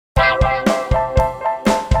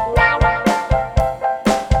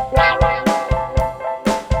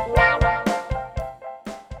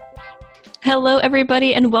Hello,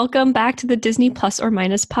 everybody, and welcome back to the Disney Plus or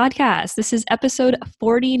Minus podcast. This is episode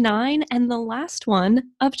 49 and the last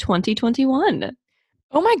one of 2021.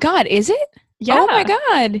 Oh my God, is it? Yeah. Oh my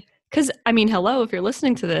God. Because, hello, if you're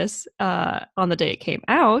listening to this on the day it came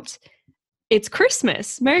out, it's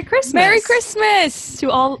Christmas. Merry Christmas. Merry Christmas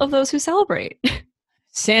to all of those who celebrate.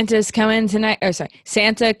 Santa's coming tonight. Oh, sorry.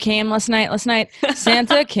 Santa came last night.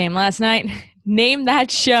 Santa came last night. Name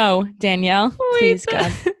that show, Danielle. Please,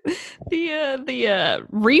 God. The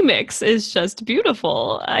remix is just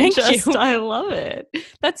beautiful. Thank you. I love it.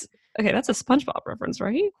 That's a SpongeBob reference,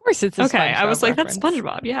 right? Of course it's a okay. SpongeBob I was like, reference. That's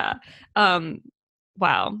SpongeBob. Yeah.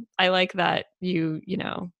 Wow. I like that you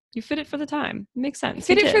fit it for the time. It makes sense.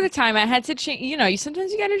 Fit it for the time. I had to change.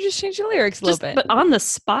 Sometimes you got to just change the lyrics a little bit. But on the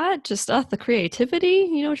spot, just the creativity,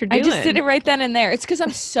 you know what you're doing. I just did it right then and there. It's because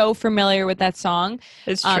I'm so familiar with that song.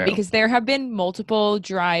 It's true. Because there have been multiple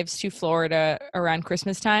drives to Florida around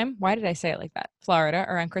Christmas time. Why did I say it like that? Florida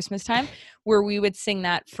around Christmas time, where we would sing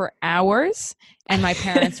that for hours, and my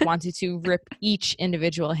parents wanted to rip each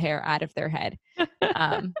individual hair out of their head.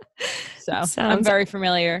 So I'm very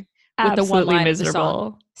familiar with the one line miserable. of the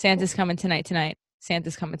song. Santa's coming tonight.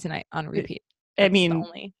 Santa's coming tonight on repeat.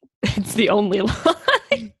 It's the only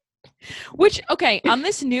line. Which, okay, on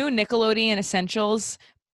this new Nickelodeon Essentials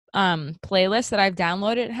playlist that I've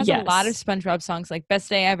downloaded, it has a lot of SpongeBob songs like Best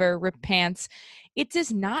Day Ever, Rip Pants. It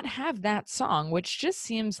does not have that song, which just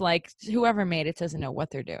seems like whoever made it doesn't know what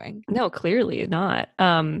they're doing. No, clearly not.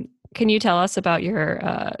 Can you tell us about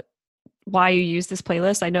your why you use this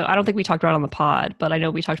playlist? I don't think we talked about it on the pod, but I know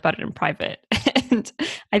we talked about it in private. And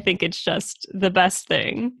I think it's just the best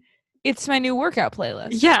thing. It's my new workout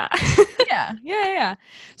playlist. Yeah. Yeah.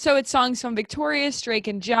 So it's songs from Victorious, Drake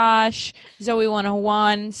and Josh, Zoe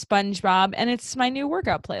 101, SpongeBob, and it's my new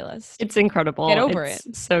workout playlist. It's incredible. Get over it.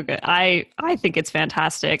 So good. I think it's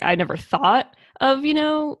fantastic. I never thought of,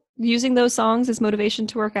 using those songs as motivation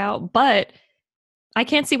to work out, but I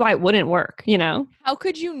can't see why it wouldn't work, How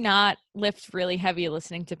could you not lift really heavy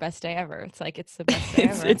listening to Best Day Ever? It's like it's the best day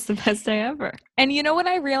ever. It's the best day ever. And you know what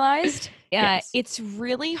I realized? Yes. It's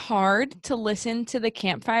really hard to listen to the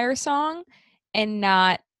campfire song and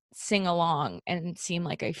not sing along and seem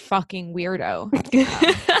like a fucking weirdo.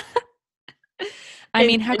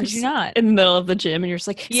 How could you not? In the middle of the gym and you're just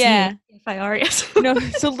like, yeah. Campfire, yes. No,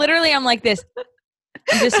 so literally I'm like this.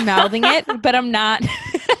 I'm just mouthing it, but I'm not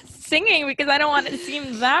singing because I don't want it to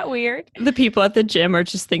seem that weird. The people at the gym are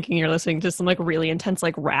just thinking you're listening to some really intense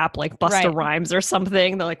rap, like Busta Rhymes or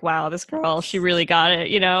something. They're like, wow, this girl, she really got it,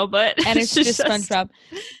 but and it's just SpongeBob.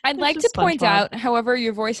 I'd like to point out, however,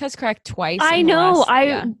 your voice has cracked twice. I know.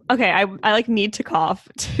 I need to cough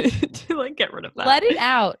to get rid of that. Let it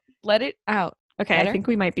out. Okay, Better? I think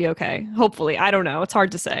we might be okay. Hopefully. I don't know. It's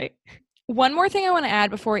hard to say. One more thing I want to add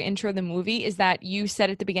before we intro the movie is that you said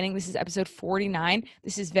at the beginning, this is episode 49.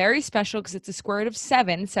 This is very special because it's a square root of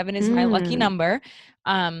 7. 7 is my lucky number.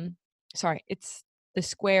 It's the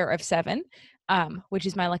square of 7, which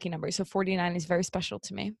is my lucky number. So 49 is very special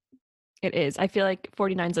to me. It is. I feel like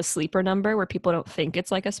 49 is a sleeper number where people don't think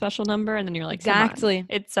it's a special number. And then you're like, exactly.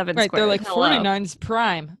 It's 7 right, squared. They're like, 49 is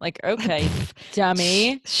prime. Like, okay,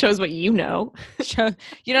 dummy. Shows what you know.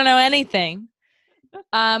 You don't know anything.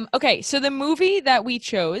 Okay, so the movie that we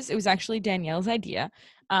chose, it was actually Danielle's idea,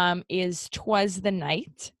 is 'Twas the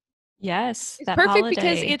Night. Yes, it's perfect holiday.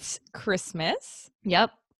 Because it's Christmas.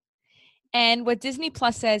 Yep. And what Disney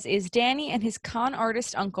Plus says is Danny and his con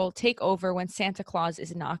artist uncle take over when Santa Claus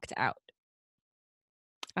is knocked out.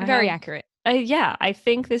 Very accurate. Yeah, I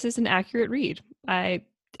think this is an accurate read.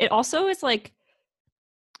 It also is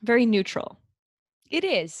very neutral. It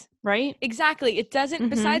is. Right? Exactly. It doesn't,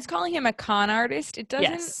 besides calling him a con artist, it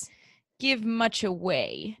doesn't give much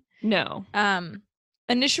away. No.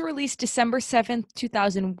 Initial release December 7th,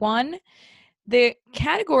 2001. The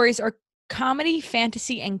categories are comedy,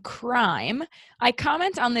 fantasy, and crime. I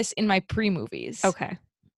comment on this in my pre-movies. Okay.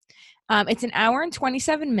 It's an hour and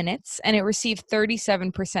 27 minutes, and it received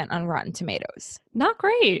 37% on Rotten Tomatoes. Not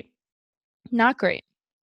great. Not great.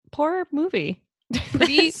 Poor movie.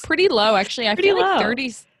 Pretty low, actually. I feel like low.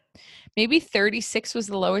 30, maybe 36 was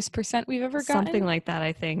the lowest percent we've ever gotten. Something like that,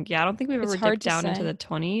 I think. Yeah, I don't think we've ever dipped down into the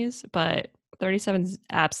 20s, but 37 is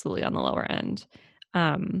absolutely on the lower end.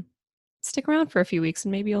 Stick around for a few weeks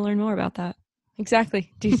and maybe you'll learn more about that.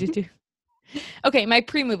 Exactly. Do. Okay, my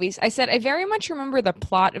pre-movies. I said I very much remember the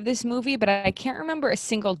plot of this movie, but I can't remember a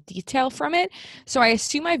single detail from it. So I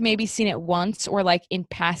assume I've maybe seen it once or in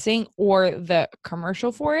passing or the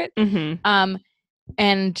commercial for it. Mm-hmm.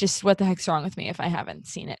 And just what the heck's wrong with me if I haven't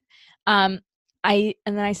seen it. And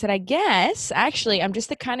then I said, I guess actually I'm just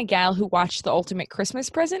the kind of gal who watched The Ultimate Christmas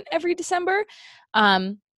Present every December.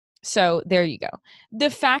 Um, so there you go. The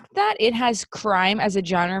fact that it has crime as a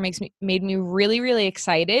genre made me really, really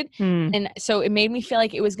excited. Hmm. And so it made me feel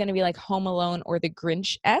like it was going to be like Home Alone or The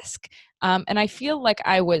Grinch-esque. And I feel like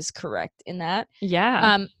I was correct in that.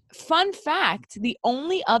 Yeah. Fun fact, the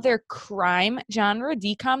only other crime genre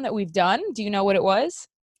decom that we've done, do you know what it was?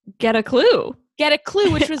 Get a clue. Get a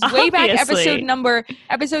Clue, which was way back Obviously.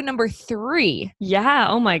 episode number 3. Yeah.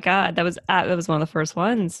 Oh my God. That was one of the first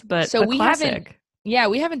ones, but So a we haven't, classic. yeah,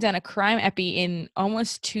 we haven't done a crime epi in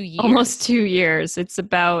almost 2 years. Almost 2 years. It's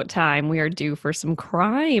about time. We are due for some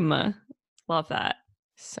crime. Love that.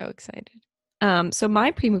 So excited. So my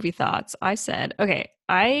pre-movie thoughts, I said, okay,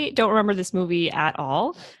 I don't remember this movie at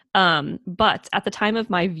all. But at the time of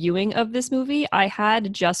my viewing of this movie, I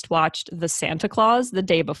had just watched The Santa Claus the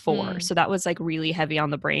day before. Mm. So that was like really heavy on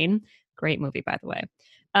the brain. Great movie, by the way.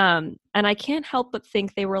 And I can't help but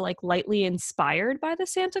think they were like lightly inspired by the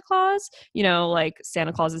Santa Claus. You know, like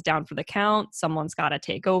Santa Claus is down for the count, someone's got to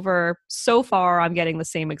take over. So far, I'm getting the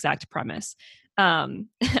same exact premise.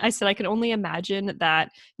 I said I can only imagine that,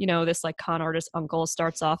 you know, this like con artist uncle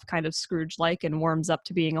starts off kind of Scrooge like and warms up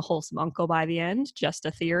to being a wholesome uncle by the end. Just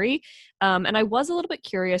a theory. And I was a little bit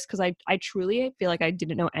curious because I truly feel like I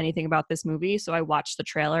didn't know anything about this movie. So I watched the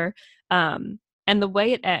trailer. And the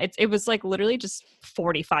way it was like literally just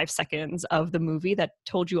 45 seconds of the movie that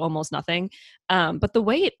told you almost nothing. But the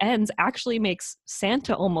way it ends actually makes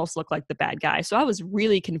Santa almost look like the bad guy. So I was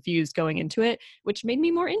really confused going into it, which made me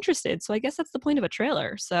more interested. So I guess that's the point of a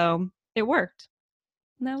trailer. So it worked.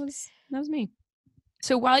 And that was me.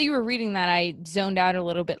 So while you were reading that, I zoned out a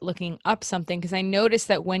little bit looking up something because I noticed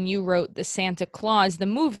that when you wrote the Santa Claus, the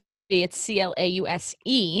movie, it's Clause.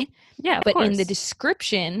 Yeah, of but course. in the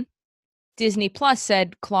description, Disney Plus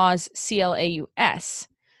said Claus, Claus.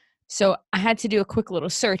 So I had to do a quick little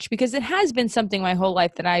search because it has been something my whole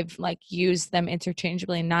life that I've like used them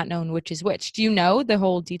interchangeably and not known which is which. Do you know the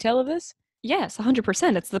whole detail of this? Yes,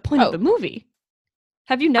 100%. It's the point of Oh, the movie.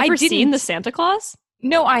 Have you I never seen the didn't. Santa Claus?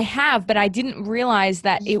 No, I have, but I didn't realize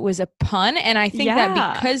that Y- it was a pun. And I think that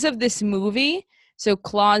Yeah. because of this movie, so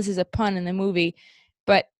Claus is a pun in the movie,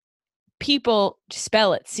 but people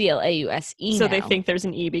spell it Clause So they now. think there's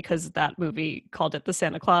an E because that movie called it the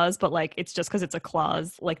Santa Claus, but like it's just because it's a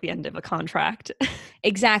clause, like the end of a contract.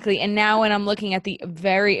 Exactly. And now when I'm looking at the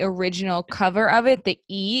very original cover of it, the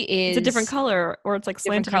E It's a different is color or it's like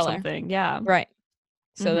different slanted or color. something. Yeah. Right.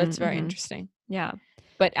 So that's Mm-hmm, very mm-hmm. interesting. Yeah.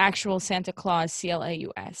 But actual Santa Claus,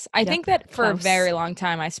 Claus. I Yep. think that for a Close. very long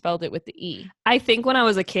time I spelled it with the E. I think when I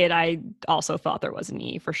was a kid, I also thought there was an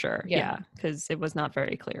E for sure. Yeah. Yeah. Because it was not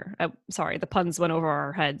very clear. Sorry, the puns went over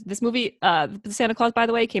our heads. This movie, the Santa Claus, by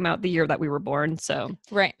the way, came out the year that we were born. So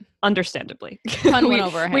Right. understandably. Pun went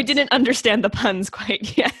over our We heads. didn't understand the puns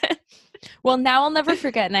quite yet. Well, now I'll never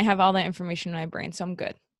forget, and I have all that information in my brain, so I'm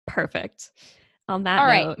good. Perfect. On that All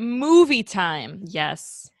right, note, movie time.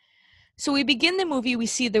 yes. So we begin the movie, we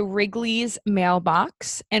see the Wrigley's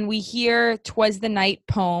mailbox, and we hear "'Twas the Night"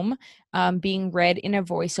 poem being read in a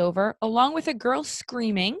voiceover, along with a girl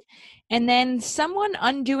screaming, and then someone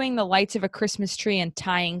undoing the lights of a Christmas tree and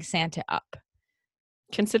tying Santa up.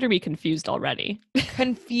 Consider me confused already.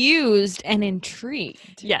 Confused and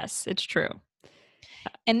intrigued. Yes, it's true.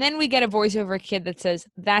 And then we get a voiceover kid that says,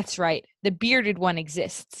 "That's right, the bearded one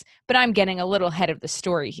exists, but I'm getting a little ahead of the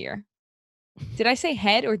story here." Did I say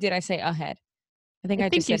head or did I say ahead? I think I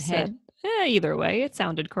just you said head. either way, it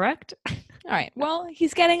sounded correct. All right. Well,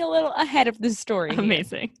 he's getting a little ahead of the story.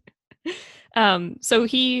 Amazing. So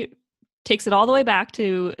he takes it all the way back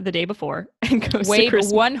to the day before and goes to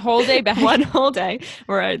Christmas. One whole day back. One whole day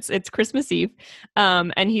where it's Christmas Eve.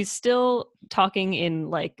 And he's still talking in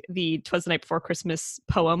like the "'Twas the Night Before Christmas"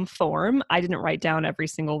 poem form. I didn't write down every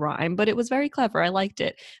single rhyme, but it was very clever. I liked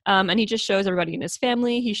it. And he just shows everybody in his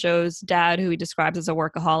family. He shows dad, who he describes as a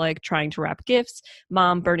workaholic, trying to wrap gifts,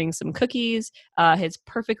 mom burning some cookies, his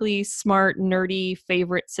perfectly smart, nerdy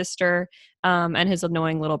favorite sister, and his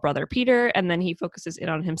annoying little brother Peter. And then he focuses in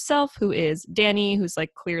on himself, who is Danny, who's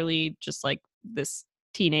like clearly just like this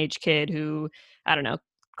teenage kid who, I don't know,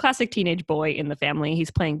 classic teenage boy in the family. He's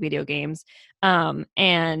playing video games.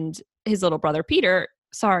 And his little brother Peter,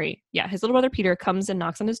 his little brother Peter comes and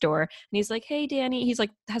knocks on his door and he's like, "Hey, Danny." He's like,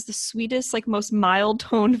 has the sweetest, like most mild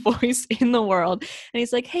toned voice in the world. And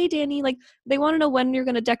he's like, "Hey, Danny, like they want to know when you're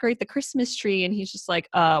going to decorate the Christmas tree." And he's just like,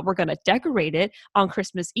 "We're going to decorate it on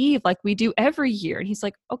Christmas Eve like we do every year." And he's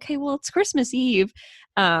like, "Okay, well, it's Christmas Eve."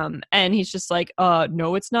 And he's just like,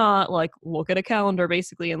 "No, it's not. Like, look at a calendar,"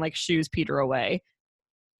 basically, and like shoos Peter away.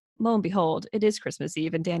 lo and behold, it is Christmas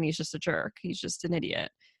Eve, and Danny's just a jerk. He's just an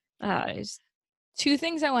idiot. He's- Two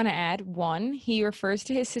things I want to add. One, he refers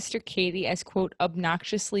to his sister Katie as, quote,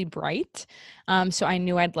 obnoxiously bright. So I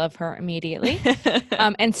knew I'd love her immediately.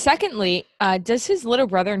 And secondly, does his little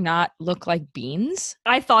brother not look like Beans?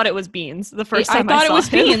 I thought it was Beans the first time I thought saw it was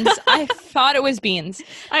him. Beans. I thought it was Beans.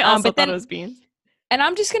 I also but thought then- it was Beans. And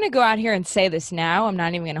I'm just going to go out here and say this now. I'm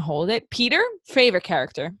not even going to hold it. Peter, favorite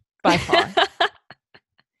character by far.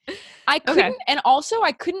 I couldn't, and also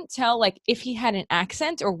I couldn't tell like if he had an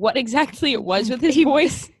accent or what exactly it was with his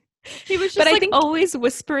voice. He was just But I like think- always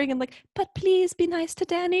whispering and like, but please be nice to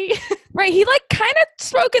Danny. Right. He like kind of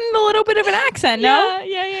spoke in a little bit of an accent, no?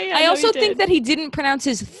 Yeah. I no, also he think did. that he didn't pronounce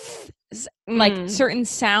his like certain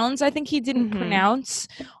sounds. I think he didn't Mhm. pronounce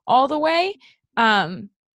all the way.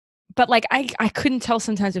 But like I couldn't tell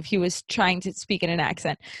sometimes if he was trying to speak in an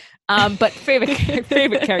accent. But favorite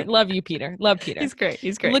character. Love you, Peter. Love Peter. He's great.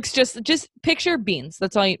 He's great. Looks just picture Beans.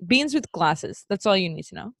 That's all. Beans with glasses. That's all you need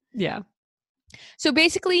to know. Yeah. So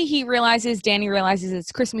basically, Danny realizes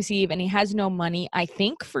it's Christmas Eve and he has no money, I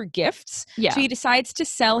think, for gifts. Yeah. So he decides to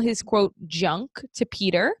sell his, quote, junk to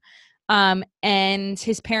Peter. And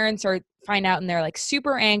his parents find out and they're like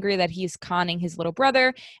super angry that he's conning his little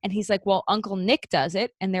brother. And he's like, well, Uncle Nick does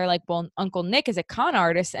it. And they're like, well, Uncle Nick is a con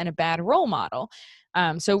artist and a bad role model.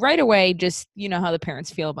 So right away, just, you know how the parents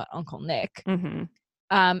feel about Uncle Nick. Mm-hmm.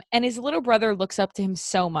 And his little brother looks up to him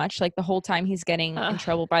so much. Like the whole time he's getting in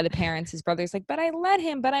trouble by the parents, his brother's like, but I let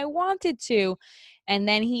him, but I wanted to. And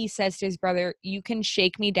then he says to his brother, you can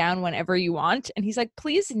shake me down whenever you want. And he's like,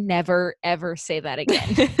 please never, ever say that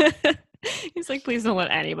again. He's like, please don't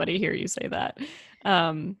let anybody hear you say that.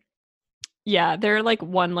 Yeah, they're like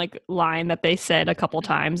one like line that they said a couple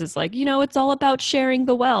times is like, you know, it's all about sharing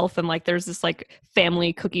the wealth. And like there's this like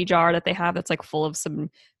family cookie jar that they have that's like full of some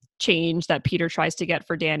change that Peter tries to get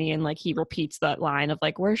for Danny, and like he repeats that line of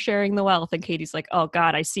like, we're sharing the wealth, and Katie's like, oh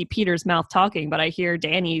god, I see Peter's mouth talking but I hear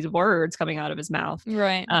Danny's words coming out of his mouth.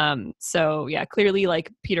 Right. So yeah, clearly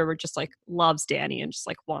like Peter just like loves Danny and just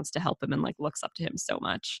like wants to help him and like looks up to him so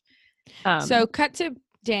much. So cut to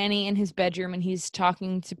Danny in his bedroom and he's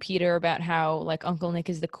talking to Peter about how like Uncle Nick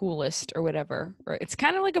is the coolest or whatever. Or it's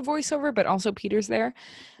kind of like a voiceover, but also Peter's there.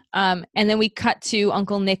 And then we cut to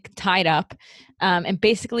Uncle Nick tied up. And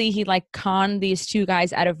basically he like conned these two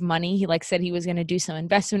guys out of money. He like said he was going to do some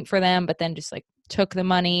investment for them, but then just like took the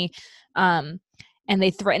money. And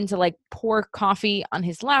they threatened to like pour coffee on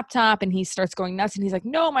his laptop and he starts going nuts. And he's like,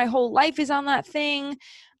 no, my whole life is on that thing.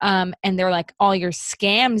 And they're like, all your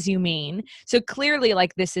scams, you mean? So clearly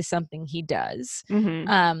like this is something he does.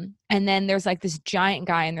 Mhm. And then there's like this giant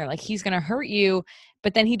guy and they're like, he's going to hurt you.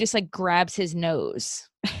 But then he just like grabs his nose.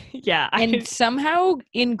 Yeah. And somehow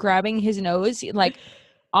in grabbing his nose, he like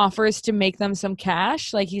offers to make them some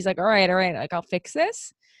cash. Like he's like, all right, like I'll fix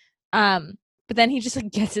this. But then he just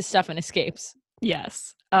like gets his stuff and escapes.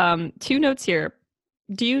 Yes. Two notes here.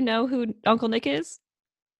 Do you know who Uncle Nick is?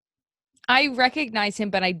 I recognize him,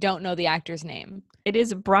 but I don't know the actor's name. It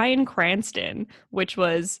is Bryan Cranston, which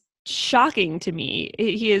was shocking to me.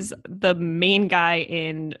 He is the main guy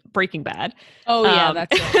in Breaking Bad. Oh yeah,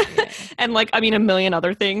 that's it. Yeah. And like, I mean, a million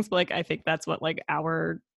other things, but like, I think that's what like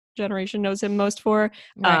our generation knows him most for.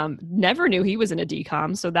 Right. Never knew he was in a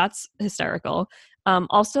DCOM, so that's hysterical.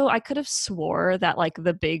 Also, I could have swore that like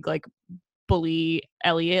the big like bully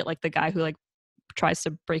Elliot, like the guy who like tries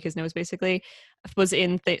to break his nose basically, was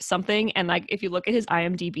in something. And like if you look at his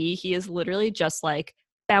IMDb, he is literally just like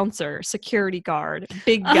bouncer, security guard,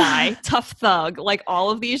 big guy, tough thug, like all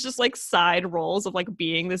of these just like side roles of like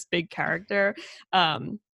being this big character.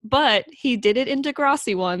 But he did it in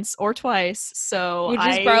Degrassi once or twice, so Which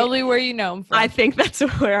is probably where you know him from. I think that's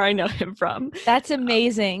where I know him from. That's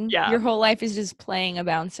amazing. Yeah. Your whole life is just playing a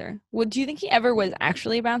bouncer. Well, do you think he ever was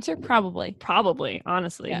actually a bouncer? Probably. Probably,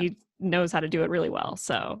 honestly. Yeah. He knows how to do it really well,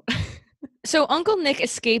 so. So Uncle Nick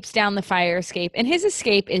escapes down the fire escape, and his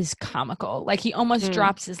escape is comical. Like he almost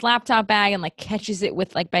drops his laptop bag and like catches it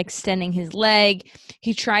with like by extending his leg.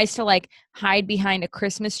 He tries to like hide behind a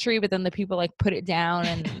Christmas tree, but then the people like put it down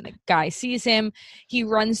and the guy sees him. He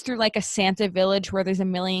runs through like a Santa village where there's a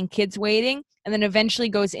million kids waiting, and then eventually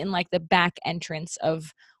goes in like the back entrance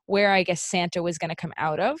of where I guess Santa was going to come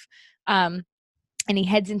out of. And he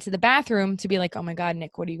heads into the bathroom to be like, oh my God,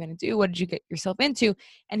 Nick, what are you going to do? What did you get yourself into?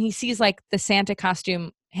 And he sees like the Santa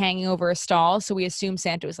costume hanging over a stall. So we assume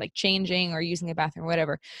Santa was like changing or using a bathroom or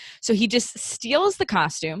whatever. So he just steals the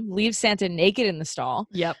costume, leaves Santa naked in the stall,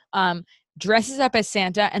 Yep. dresses up as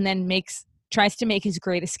Santa, and then makes tries to make his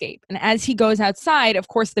great escape. And as he goes outside, of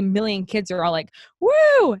course, the million kids are all like,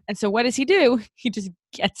 woo! And so what does he do? He just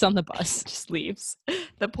gets on the bus. Just leaves.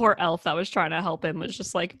 The poor elf that was trying to help him was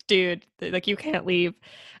just like, dude, like you can't leave.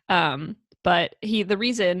 But the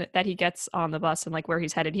reason that he gets on the bus and like where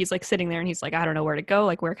he's headed, he's like sitting there and he's like, I don't know where to go.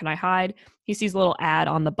 Like, where can I hide? He sees a little ad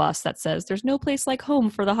on the bus that says there's no place like home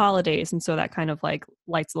for the holidays. And so that kind of like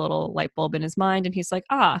lights a little light bulb in his mind. And he's like,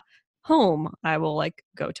 home. I will like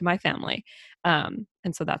go to my family. And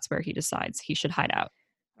so that's where he decides he should hide out.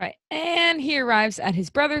 Right. And he arrives at his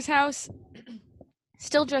brother's house,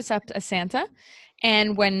 still dressed up as Santa.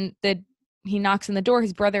 And when he knocks on the door,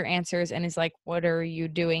 his brother answers and is like, what are you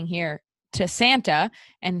doing here? To Santa.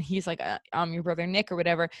 And he's like, I'm your brother Nick or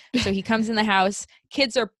whatever. So he comes in the house.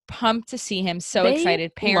 Kids are pumped to see him. So They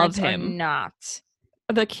excited. Parents love are him. not.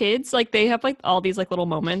 The kids, like, they have like all these like little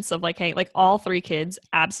moments of like, hey, like all three kids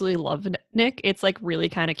absolutely love Nick. It's like really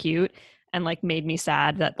kind of cute and like made me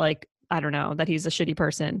sad that like, I don't know, that he's a shitty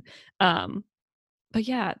person. But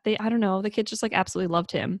yeah, I don't know, the kids just like absolutely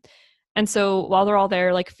loved him. And so while they're all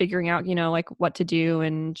there, like figuring out, like what to do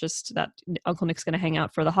and just that Uncle Nick's going to hang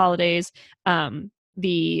out for the holidays,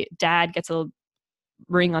 the dad gets a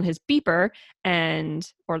ring on his beeper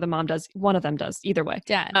or the mom does, one of them does, either way.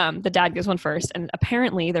 Dad. The dad gives one first, and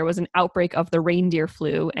apparently there was an outbreak of the reindeer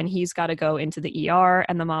flu and he's got to go into the ER,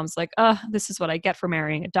 and the mom's like, this is what I get for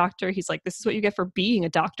marrying a doctor. He's like, this is what you get for being a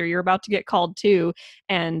doctor. You're about to get called too.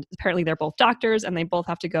 And apparently they're both doctors and they both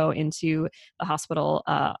have to go into the hospital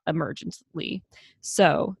emergently.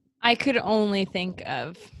 So I could only think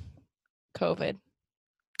of COVID.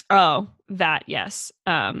 Oh, that, yes.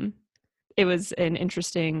 It was an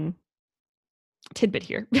interesting tidbit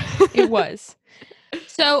here. It was.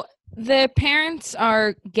 So the parents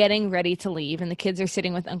are getting ready to leave and the kids are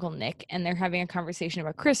sitting with Uncle Nick and they're having a conversation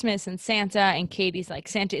about Christmas and Santa, and Katie's like,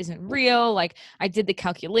 Santa isn't real. Like, I did the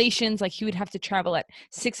calculations. Like, he would have to travel at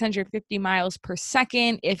 650 miles per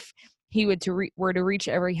second if he were to reach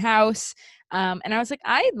every house. And I was like,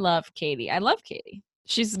 I love Katie. I love Katie.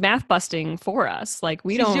 She's math busting for us. Like,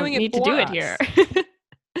 we don't need to do it here.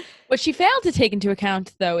 What she failed to take into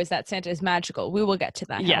account, though, is that Santa is magical. We will get to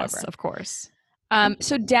that, yes, however. Of course.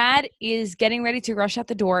 So Dad is getting ready to rush out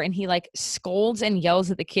the door, and he like scolds and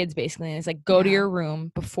yells at the kids basically, and is like, go to your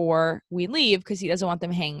room before we leave, because he doesn't want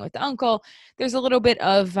them hanging with the uncle. There's a little bit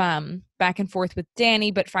of back and forth with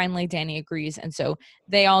Danny, but finally Danny agrees, and so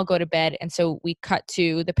they all go to bed. And so we cut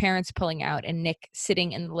to the parents pulling out and Nick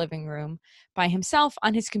sitting in the living room by himself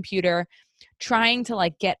on his computer, trying to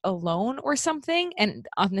like get a loan or something. And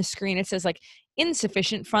on the screen it says like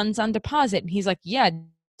insufficient funds on deposit, and he's like, yeah,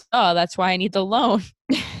 that's why I need the loan.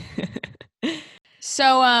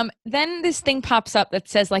 So then this thing pops up that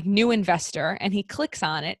says like new investor, and he clicks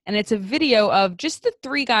on it, and it's a video of just the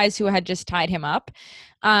three guys who had just tied him up.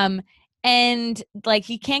 And like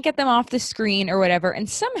he can't get them off the screen or whatever, and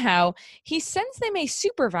somehow he sends them a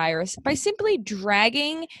super virus by simply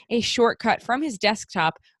dragging a shortcut from his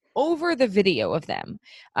desktop over the video of them.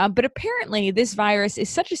 But apparently this virus is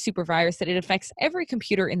such a super virus that it affects every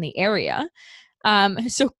computer in the area.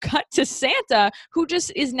 So cut to Santa, who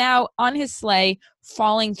just is now on his sleigh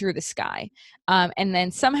falling through the sky, and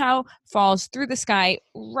then somehow falls through the sky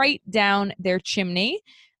right down their chimney,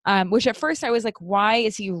 which at first I was like, why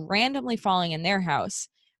is he randomly falling in their house?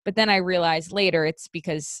 But then I realized later it's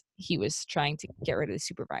because he was trying to get rid of the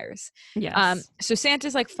super virus. Yes. So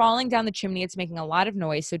Santa's like falling down the chimney. It's making a lot of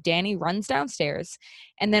noise. So Danny runs downstairs,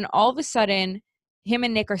 and then all of a sudden him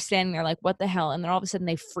and Nick are standing there like, what the hell? And then all of a sudden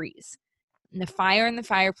they freeze. And the fire in the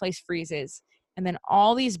fireplace freezes, and then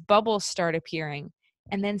all these bubbles start appearing,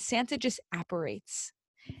 and then Santa just apparates.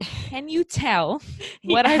 Can you tell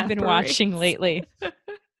what I've been watching lately?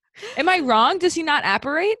 Am I wrong? Does he not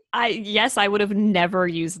apparate? Yes, I would have never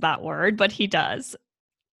used that word, but he does.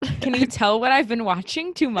 Can you tell what I've been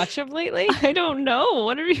watching too much of lately? I don't know.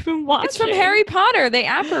 What have you been watching? It's from Harry Potter. They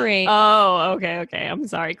apparate. Oh, okay. I'm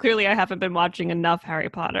sorry. Clearly, I haven't been watching enough Harry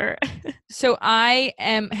Potter. So I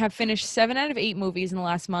have finished 7 out of 8 movies in the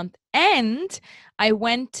last month, and I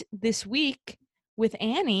went this week with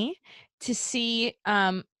Annie to see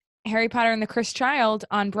Harry Potter and the Cursed Child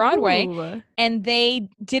on Broadway. Ooh. And they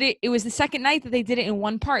did it. It was the second night that they did it in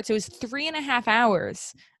one part. So it was 3.5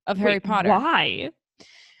 hours of Harry Potter. Why?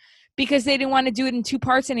 Because they didn't want to do it in 2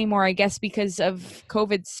 parts anymore, I guess, because of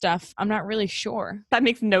COVID stuff. I'm not really sure. That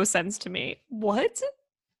makes no sense to me. What?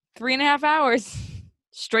 3.5 hours.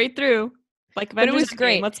 Straight through. Like, but it was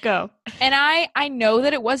great. Let's go. And I know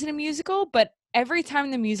that it wasn't a musical, but every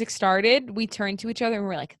time the music started, we turned to each other and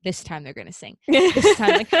we're like, this time they're going to sing. This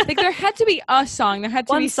time. Like there had to be a song. There had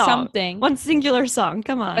to One be song. something. One singular song.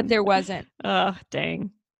 Come on. But there wasn't. Oh,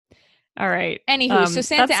 dang. All right. Anywho, so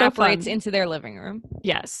Santa so apparates fun. into their living room.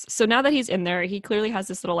 Yes. So now that he's in there, he clearly has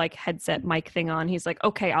this little like headset mic thing on. He's like,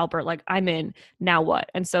 okay, Albert, like I'm in. Now what?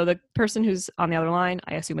 And so the person who's on the other line,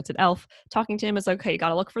 I assume it's an elf, talking to him is like, okay, you got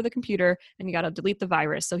to look for the computer and you got to delete the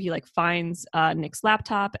virus. So he like finds Nick's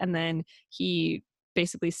laptop and then he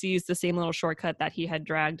basically sees the same little shortcut that he had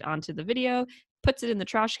dragged onto the video, puts it in the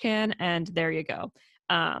trash can, and there you go.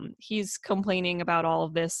 He's complaining about all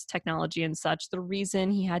of this technology and such. The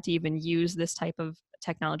reason he had to even use this type of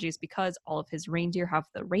technology is because all of his reindeer have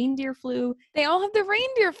the reindeer flu. They all have the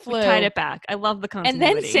reindeer flu. We tied it back. I love the continuity.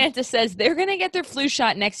 And then Santa says they're going to get their flu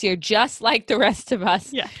shot next year, just like the rest of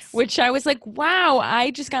us. Yes. Which I was like, wow,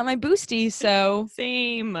 I just got my boosty, so.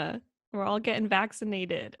 Same. We're all getting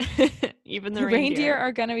vaccinated. Even the reindeer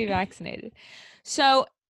are going to be vaccinated. So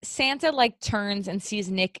Santa like turns and sees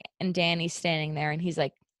Nick and Danny standing there and he's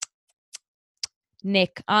like,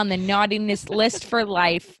 Nick on the naughtiness list for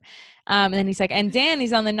life. And then he's like, and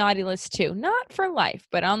Danny's on the naughty list too. Not for life,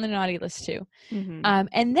 but on the naughty list too. Mm-hmm.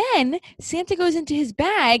 And then Santa goes into his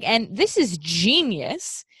bag and this is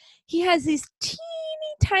genius. He has these teeny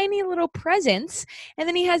tiny little presents and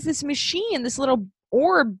then he has this machine, this little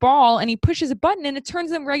orb ball, and he pushes a button and it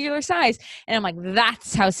turns them regular size. And I'm like,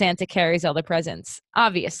 that's how Santa carries all the presents.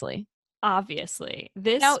 Obviously.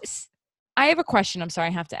 This. Now, I have a question. I'm sorry,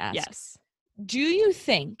 I have to ask. Yes. Do you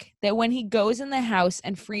think that when he goes in the house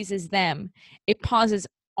and freezes them, it pauses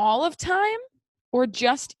all of time or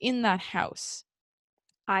just in that house?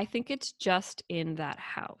 I think it's just in that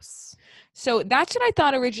house. So that's what I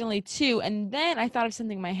thought originally too. And then I thought of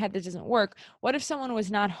something in my head that doesn't work. What if someone was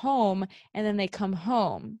not home and then they come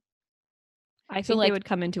home? I think they would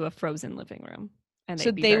come into a frozen living room. And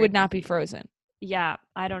so they would not be frozen. Yeah,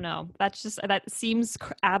 I don't know. That seems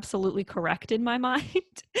absolutely correct in my mind,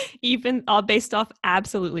 even based off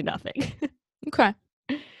absolutely nothing. Okay.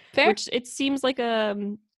 Fair. Which it seems like a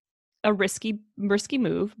risky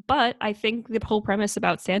move, but I think the whole premise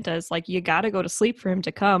about Santa is like you got to go to sleep for him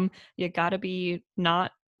to come. You got to be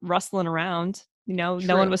not rustling around. You know, True.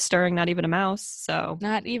 No one was stirring, not even a mouse. So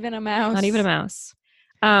not even a mouse. Not even a mouse.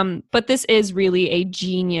 But this is really a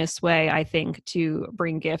genius way, I think, to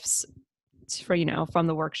bring gifts for, from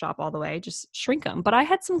the workshop all the way, just shrink them. But I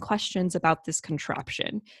had some questions about this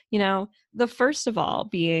contraption. The first of all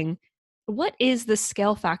being, what is the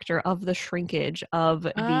scale factor of the shrinkage of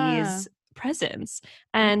these presents?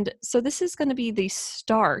 And so this is going to be the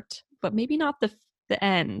start, but maybe not the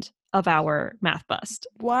end of our math bust.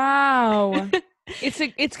 Wow.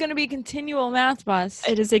 It's going to be a continual math bust.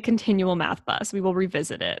 It is a continual math bust. We will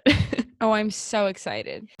revisit it. Oh, I'm so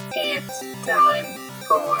excited. It's time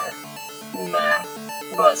for Math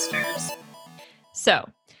Busters. So,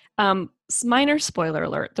 minor spoiler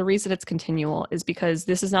alert. The reason it's continual is because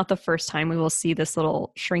this is not the first time we will see this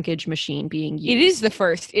little shrinkage machine being used. It is the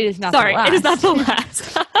first. It is not the last. It is not the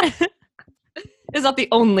last. It's not the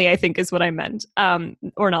only, I think is what I meant.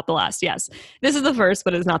 Or not the last, yes. This is the first,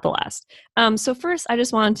 but it's not the last. So first, I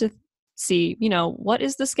just wanted to see, what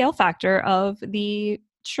is the scale factor of the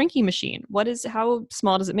shrinking machine? How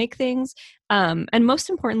small does it make things? And most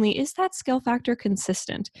importantly, is that scale factor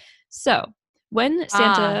consistent? So when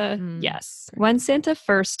Santa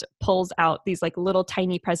first pulls out these like little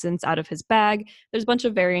tiny presents out of his bag, there's a bunch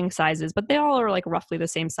of varying sizes, but they all are like roughly the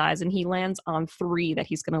same size. And he lands on 3 that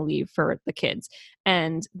he's going to leave for the kids.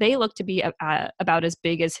 And they look to be about as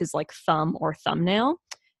big as his like thumb or thumbnail.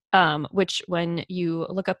 Which when you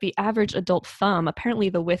look up the average adult thumb, apparently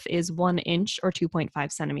the width is 1 inch or 2.5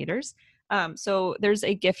 centimeters. So there's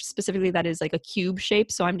a gift specifically that is like a cube shape.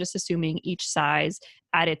 So I'm just assuming each size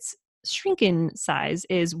at its shrinking size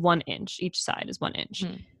is 1 inch. Each side is 1 inch.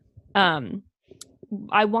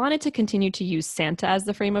 I wanted to continue to use Santa as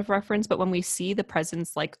the frame of reference, but when we see the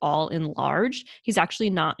presents like all enlarged, he's actually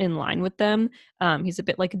not in line with them. He's a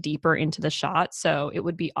bit like deeper into the shot, so it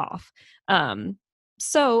would be off. But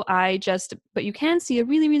you can see a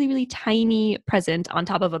really, really, really tiny present on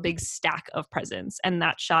top of a big stack of presents. And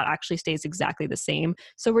that shot actually stays exactly the same.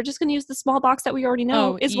 So we're just going to use the small box that we already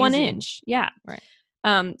know is 1 inch. Yeah. Right.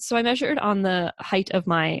 So I measured on the height of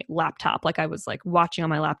my laptop. Like I was like watching on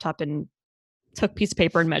my laptop and took a piece of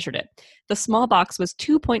paper and measured it. The small box was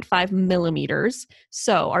 2.5 millimeters.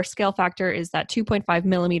 So our scale factor is that 2.5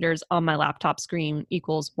 millimeters on my laptop screen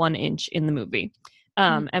equals 1 inch in the movie.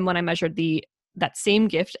 And when I measured that same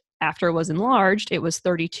gift after it was enlarged, it was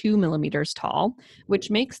 32 millimeters tall, which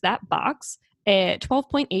makes that box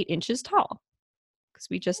 12.8 inches tall. because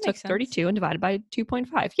we just That took makes sense. 32 and divided by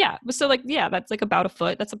 2.5. Yeah. So like, yeah, that's like about a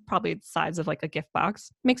foot. That's probably the size of like a gift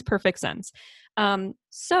box. Makes perfect sense.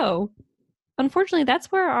 So unfortunately,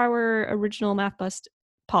 that's where our original math bust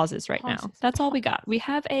pauses right now. Pauses. That's all we got. We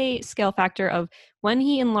have a scale factor of when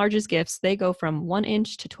he enlarges gifts, they go from 1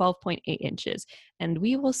 inch to 12.8 inches. And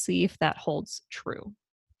we will see if that holds true.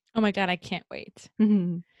 Oh my God, I can't wait.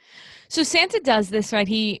 Mhm. So Santa does this, right?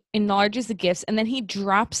 He enlarges the gifts and then he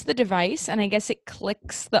drops the device and I guess it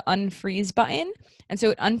clicks the unfreeze button. And so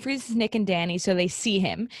it unfreezes Nick and Danny so they see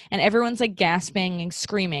him and everyone's like gasping and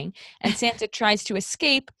screaming. And Santa tries to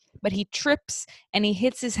escape, but he trips and he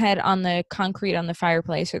hits his head on the concrete on the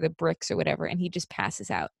fireplace or the bricks or whatever and he just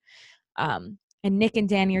passes out. And Nick and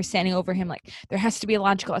Danny are standing over him like there has to be a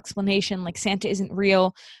logical explanation, like Santa isn't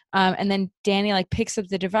real. And then Danny like picks up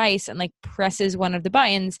the device and like presses one of the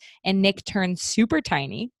buttons and Nick turns super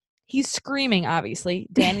tiny. He's screaming, obviously.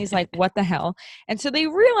 Danny's like, what the hell? And so they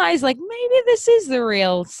realize like maybe this is the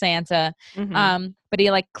real Santa. Mhm. But he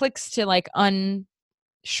like clicks to like unshrink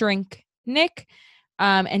Nick.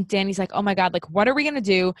 And Danny's like, oh my God, like, what are we going to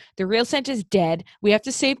do? The real Santa's dead. We have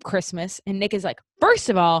to save Christmas. And Nick is like, first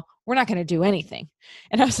of all, we're not going to do anything.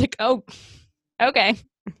 And I was like, oh, okay,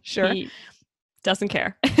 sure. He doesn't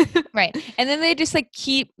care. Right. And then they just like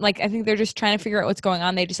keep, like, I think they're just trying to figure out what's going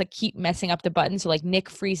on. They just like keep messing up the button. So like Nick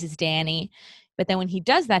freezes Danny. But then when he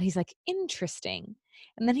does that, he's like, interesting.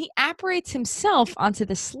 And then he apparates himself onto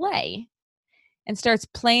the sleigh and starts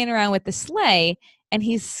playing around with the sleigh. And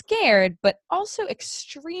he's scared, but also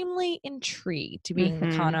extremely intrigued to being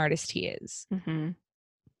the con artist he is. Mm-hmm.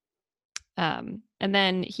 And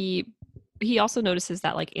then he also notices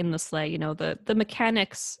that like in the sleigh, you know, the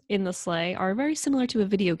mechanics in the sleigh are very similar to a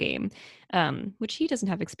video game, which he doesn't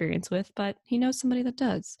have experience with, but he knows somebody that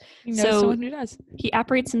does. He knows someone who does. He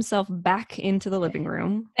apparates himself back into the living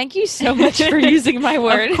room. Thank you so much for using my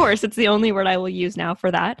word. Of course, it's the only word I will use now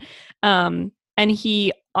for that. And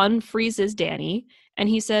he unfreezes Danny and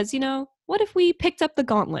he says, you know, what if we picked up the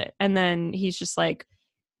gauntlet? And then he's just like,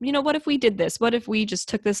 you know, what if we did this? What if we just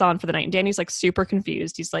took this on for the night? And Danny's like super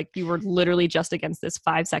confused. He's like, you were literally just against this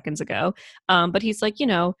 5 seconds ago. But he's like, you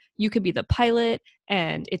know, you could be the pilot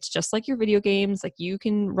and it's just like your video games. Like you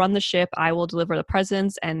can run the ship. I will deliver the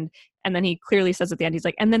presents. And then he clearly says at the end, he's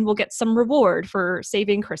like, and then we'll get some reward for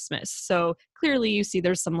saving Christmas. So clearly you see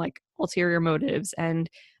there's some like ulterior motives and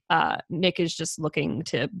Nick is just looking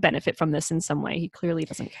to benefit from this in some way. He clearly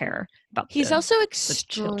doesn't care about He's also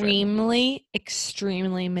extremely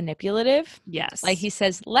manipulative. Yes. Like he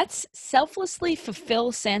says, let's selflessly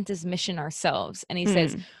fulfill Santa's mission ourselves. And he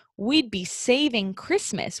says, we'd be saving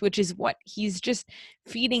Christmas, which is what he's just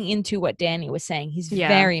feeding into what Danny was saying. He's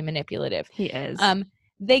very manipulative. He is.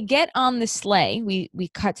 They get on the sleigh. We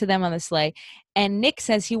cut to them on the sleigh. And Nick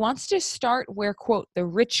says he wants to start where, quote, the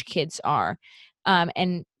rich kids are.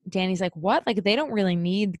 And Danny's like, what? Like, they don't really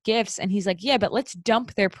need gifts. And he's like, yeah, but let's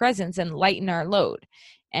dump their presents and lighten our load.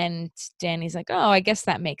 And Danny's like, oh, I guess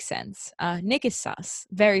that makes sense. Nick is sus.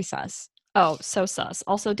 Very sus. Oh, so sus.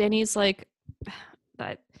 Also, Danny's like,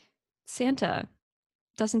 but Santa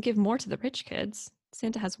doesn't give more to the rich kids.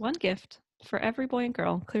 Santa has one gift for every boy and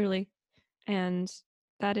girl, clearly. And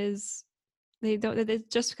that is, they don't,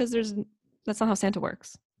 it's just because that's not how Santa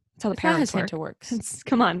works. That's how the parents work. Santa works.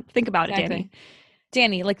 Come on, think about it, Danny.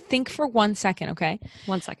 Danny, like think for 1 second, okay?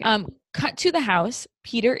 1 second. Cut to the house.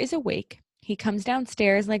 Peter is awake. He comes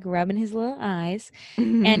downstairs, like rubbing his little eyes,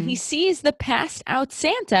 and he sees the passed out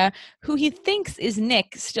Santa, who he thinks is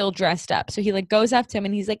Nick, still dressed up. So he like goes up to him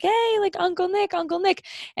and he's like, "Hey, like Uncle Nick."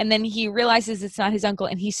 And then he realizes it's not his uncle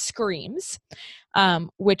and he screams,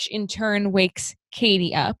 which in turn wakes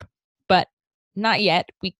Katie up, but not yet.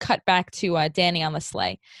 We cut back to Danny on the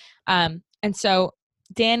sleigh, and so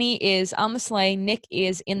Danny is on the sleigh. Nick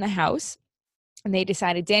is in the house. And they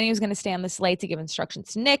decided Danny was going to stay on the sleigh to give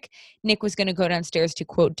instructions to Nick. Nick was going to go downstairs to,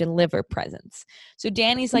 quote, deliver presents. So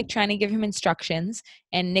Danny's like trying to give him instructions.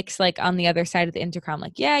 And Nick's like on the other side of the intercom,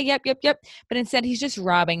 like, yeah, yep. But instead he's just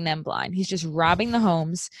robbing them blind. He's just robbing the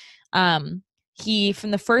homes. From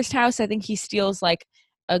the first house, I think he steals like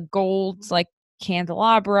a gold, like,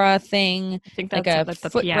 candelabra thing. I think that's like a the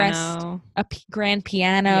footrest, a grand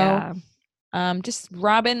piano. Yeah. Just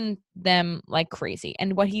robbing them like crazy.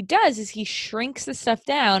 And what he does is he shrinks the stuff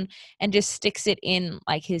down and just sticks it in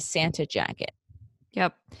like his Santa jacket.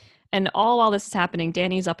 Yep. And all while this is happening,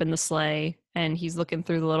 Danny's up in the sleigh and he's looking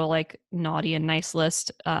through the little like naughty and nice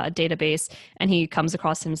list database, and he comes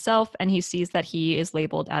across himself and he sees that he is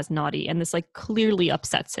labeled as naughty, and this like clearly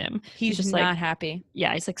upsets him. He's just not happy.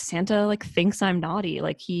 Yeah, he's like, Santa like thinks I'm naughty.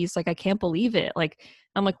 Like he's like, I can't believe it. Like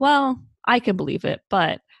I'm like, well, I can believe it,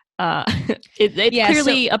 but It Yeah,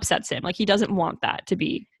 clearly upsets him. Like he doesn't want that to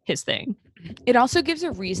be his thing. It also gives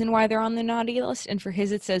a reason why they're on the naughty list. And for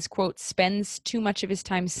his, it says, quote, spends too much of his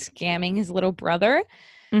time scamming his little brother.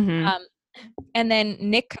 Mm-hmm. And then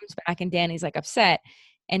Nick comes back and Danny's like upset.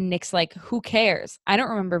 And Nick's like, who cares? I don't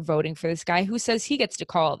remember voting for this guy. Who says he gets to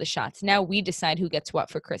call all the shots? Now we decide who gets what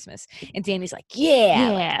for Christmas. And Danny's like,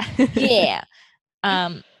 yeah. Yeah.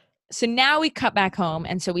 So now we cut back home.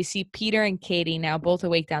 And so we see Peter and Katie now both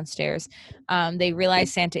awake downstairs. They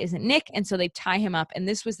realize Santa isn't Nick. And so they tie him up. And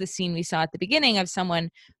this was the scene we saw at the beginning of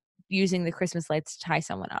someone using the Christmas lights to tie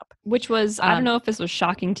someone up. Which was, I don't know if this was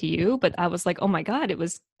shocking to you, but I was like, oh my God, it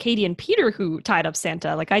was Katie and Peter who tied up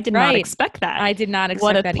Santa. Like I did not expect that. I did not expect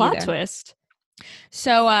what a that plot either. twist.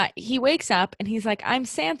 So he wakes up and he's like, I'm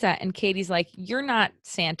Santa. And Katie's like, you're not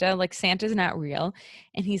Santa. Like, Santa's not real.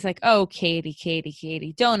 And he's like, oh,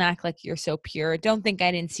 Katie, don't act like you're so pure. Don't think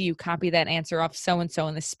I didn't see you copy that answer off so-and-so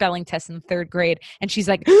in the spelling test in the 3rd grade. And she's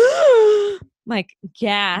like, like,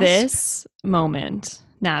 gasp. This moment,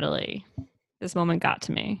 Natalie, this moment got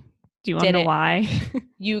to me. Do you want to know why?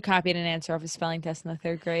 You copied an answer off a spelling test in the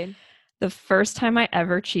 3rd grade? The first time I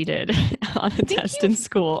ever cheated on a test in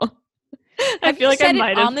school. I feel like I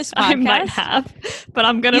might have, but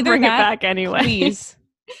I'm going to bring it back anyway. Please.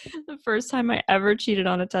 The first time I ever cheated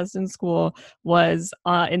on a test in school was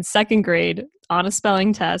in 2nd grade on a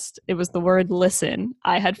spelling test. It was the word listen.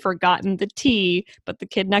 I had forgotten the T, but the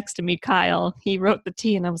kid next to me, Kyle, he wrote the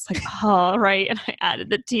T and I was like, oh, right. And I added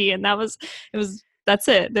the T and that's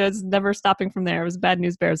it. There's never stopping from there. It was Bad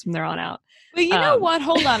News Bears from there on out. But you know what?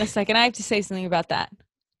 Hold on a second. I have to say something about that.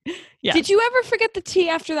 Yeah. Did you ever forget the T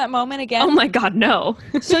after that moment again? Oh my God, no.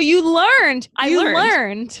 So you learned. I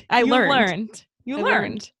learned.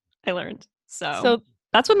 So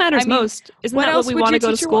that's what matters most. Isn't that what we want to go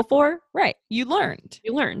to school for? Right. You learned.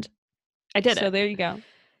 I did it. So there you go.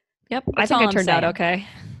 Yep. That's I think all it turned out okay.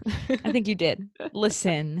 I think you did.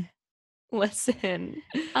 Listen.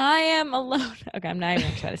 I am alone. Okay, I'm not even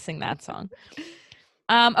going to try to sing that song.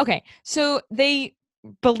 Okay, so they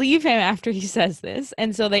believe him after he says this,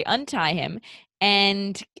 and so they untie him,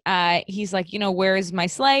 and he's like, where is my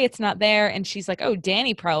sleigh? It's not there. And she's like, oh,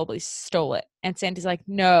 Danny probably stole it. And Santa's like,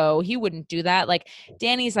 no, he wouldn't do that. Like,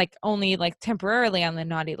 Danny's like only like temporarily on the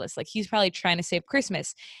naughty list. Like, he's probably trying to save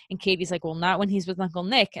Christmas. And Katie's like, well, not when he's with Uncle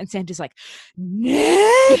Nick. And Santa's like,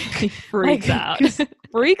 Nick. He freaks out.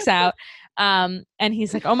 Freaks out. And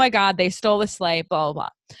he's like, oh my God, they stole the sleigh, blah, blah,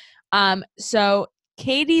 blah. So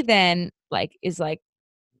Katie then is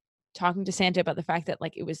talking to Santa about the fact that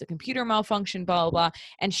it was a computer malfunction, blah, blah, blah.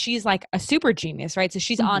 And she's like a super genius, right? So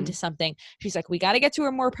she's on to something. She's like, we got to get to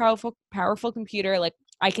a more powerful computer. Like,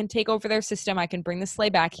 I can take over their system. I can bring the sleigh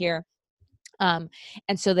back here. And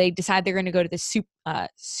so they decide they're going to go to this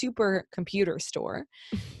super computer store.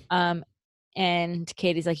 And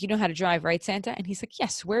Katie's like, you know how to drive, right, Santa? And he's like,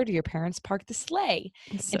 yes. Where do your parents park the sleigh?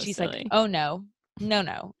 And she's like, oh, no,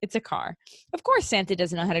 it's a car. Of course, Santa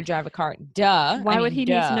doesn't know how to drive a car. Duh. Why would he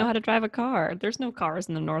need to know how to drive a car? There's no cars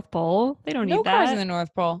in the North Pole. They don't need that. No cars in the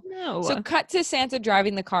North Pole. No. So cut to Santa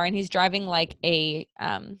driving the car, and he's driving like a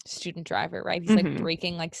student driver, right? He's like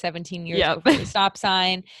braking like 17 years before the stop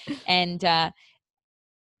sign. And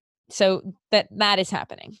so that is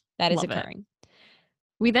happening. That is occurring.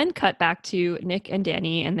 We then cut back to Nick and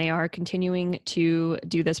Danny, and they are continuing to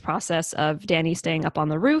do this process of Danny staying up on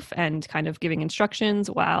the roof and kind of giving instructions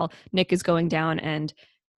while Nick is going down and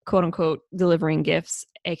quote unquote delivering gifts,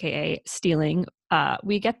 aka stealing.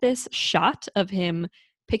 We get this shot of him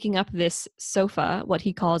picking up this sofa, what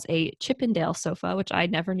he calls a Chippendale sofa, which I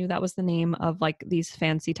never knew that was the name of these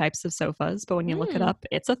fancy types of sofas, but when you look it up,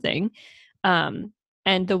 it's a thing. And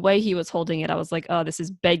the way he was holding it, I was like, oh, this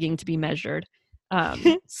is begging to be measured.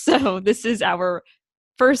 So this is our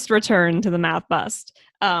first return to the math bust,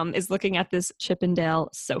 is looking at this Chippendale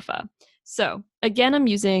sofa. So again, I'm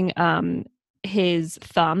using his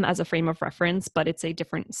thumb as a frame of reference, but it's a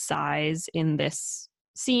different size in this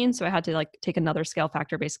scene. So I had to take another scale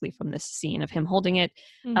factor basically from this scene of him holding it.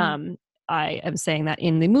 I am saying that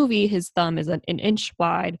in the movie, his thumb is an inch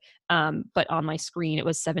wide, but on my screen, it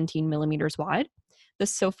was 17 millimeters wide. The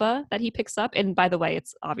sofa that he picks up, and by the way,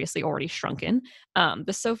 it's obviously already shrunken.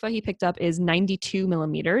 The sofa he picked up is 92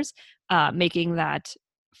 millimeters, making that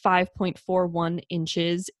 5.41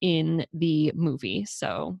 inches in the movie.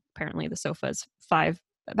 So apparently the sofa is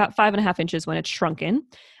about 5.5 inches when it's shrunken.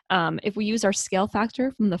 If we use our scale factor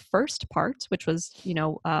from the first part, which was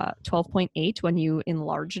 12.8 when you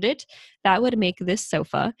enlarged it, that would make this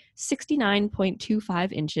sofa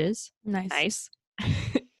 69.25 inches. Nice.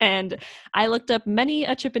 And I looked up many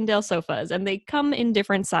Chippendale sofas, and they come in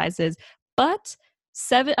different sizes, but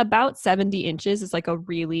about 70 inches is like a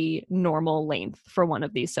really normal length for one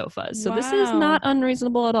of these sofas. So this is Wow. not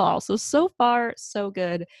unreasonable at all. So far, so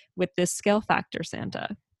good with this scale factor,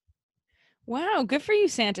 Santa. Wow, good for you,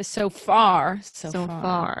 Santa. So far. So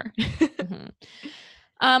far. Mhm.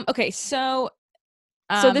 Okay, so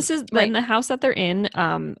So this is right. in the house that they're in.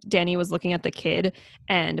 Danny was looking at the kid,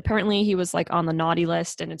 and apparently he was like on the naughty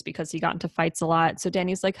list, and it's because he got into fights a lot. So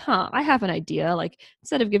Danny's like, I have an idea. Like,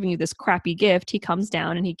 instead of giving you this crappy gift, he comes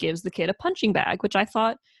down and he gives the kid a punching bag, which I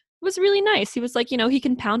thought was really nice. He was like, he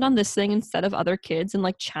can pound on this thing instead of other kids and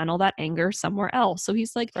like channel that anger somewhere else. So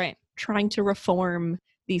he's like Right. trying to reform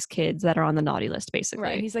these kids that are on the naughty list, basically.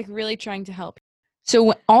 Right. He's like really trying to help.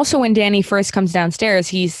 So also when Danny first comes downstairs,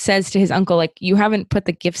 he says to his uncle, like, you haven't put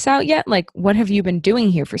the gifts out yet? Like, what have you been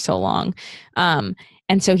doing here for so long? And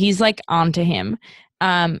so he's like onto him.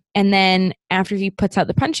 And then after he puts out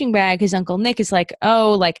the punching bag, his uncle Nick is like,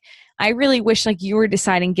 oh, like, I really wish like you were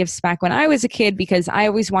deciding gifts back when I was a kid, because I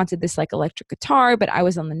always wanted this like electric guitar, but I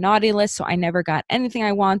was on the naughty list, so I never got anything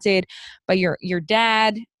I wanted. But your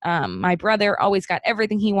dad, my brother, always got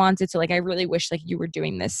everything he wanted. So like, I really wish like you were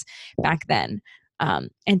doing this back then.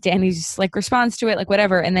 And Danny just like responds to it like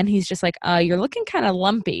whatever, and then he's just like, you're looking kind of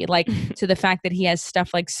lumpy, like to the fact that he has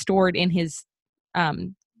stuff like stored in his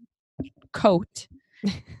coat.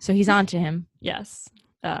 So he's on to him. Yes.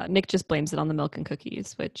 Nick just blames it on the milk and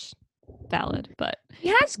cookies, which valid, but he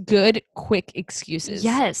has good quick excuses.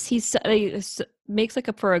 Yes, he makes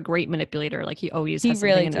like for a great manipulator. Like he always has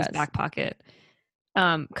really something in his back pocket.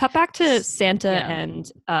 Cut back to Santa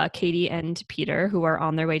and Katie and Peter, who are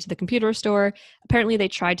on their way to the computer store. Apparently they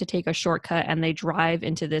tried to take a shortcut and they drive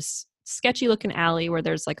into this sketchy looking alley where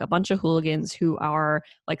there's like a bunch of hooligans who are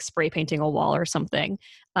like spray painting a wall or something.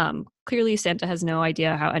 Clearly Santa has no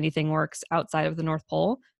idea how anything works outside of the North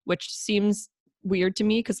Pole, which seems weird to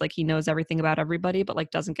me because like he knows everything about everybody but like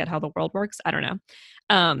doesn't get how the world works. I don't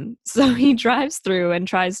know. So he drives through and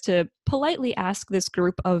tries to politely ask this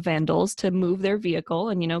group of vandals to move their vehicle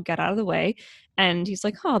and get out of the way, and he's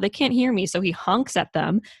like, they can't hear me, so he honks at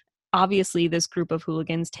them. Obviously this group of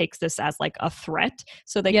hooligans takes this as like a threat,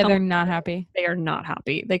 so they're not happy. They are not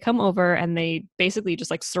happy. They come over and they basically just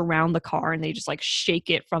like surround the car and they just like shake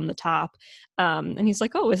it from the top. And he's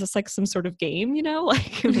like, is this like some sort of game,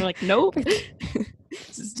 like, and they're like, nope.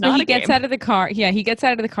 So he gets out of the car. Yeah, he gets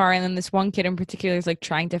out of the car, and then this one kid in particular is like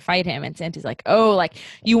trying to fight him, and Santa's like, oh, like,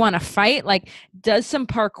 you want to fight? Like, does some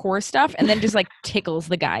parkour stuff, and then just like tickles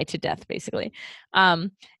the guy to death, basically.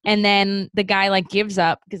 And then the guy like gives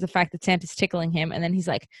up because of the fact that Santa's tickling him, and then he's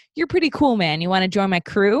like, you're pretty cool, man. You want to join my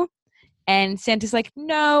crew? And Santa's like,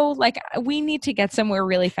 no, like, we need to get somewhere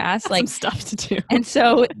really fast. Like, some stuff to do. And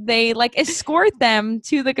so they like escort them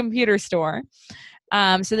to the computer store.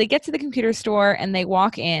 So they get to the computer store and they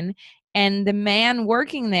walk in, and the man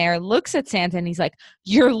working there looks at Santa and he's like,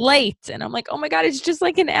 you're late. And I'm like, oh my God, it's just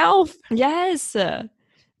like an elf. Yes. It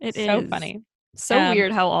is so funny. So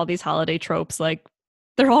weird how all these holiday tropes, like,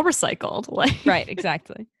 they're all recycled. Like, right,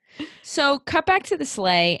 exactly. So cut back to the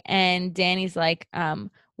sleigh, and Danny's like,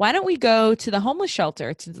 why don't we go to the homeless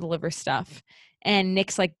shelter to deliver stuff? And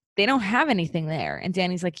Nick's like, they don't have anything there. And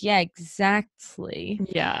Danny's like, yeah, exactly.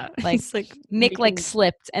 Yeah. Like, Nick like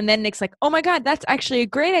slipped. And then Nick's like, oh my God, that's actually a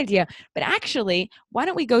great idea. But actually, why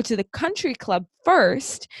don't we go to the country club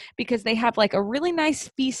first? Because they have like a really nice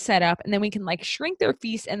feast set up. And then we can like shrink their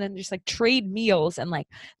feast and then just like trade meals. And like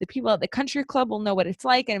the people at the country club will know what it's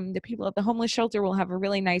like. And the people at the homeless shelter will have a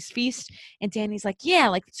really nice feast. And Danny's like, yeah,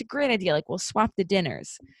 like it's a great idea. Like we'll swap the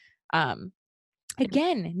dinners.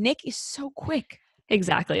 Again, Nick is so quick.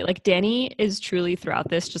 Exactly. Like Danny is truly throughout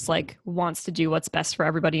this just like wants to do what's best for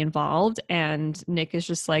everybody involved. And Nick is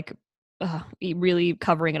just like really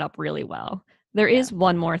covering it up really well. There is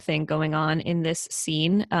one more thing going on in this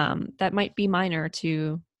scene that might be minor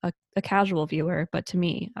to a casual viewer, but to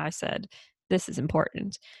me, I said, this is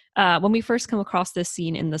important. When we first come across this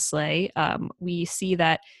scene in the sleigh, we see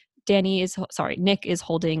that Nick is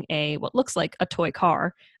holding what looks like a toy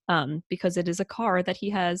car because it is a car that he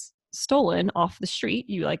has stolen off the street.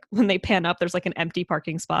 You like when they pan up, there's like an empty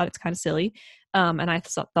parking spot. It's kind of silly. And I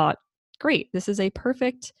thought, great, this is a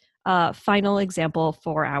perfect final example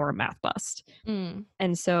for our math bust.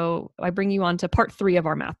 And so I bring you on to part 3 of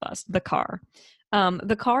our math bust, the car.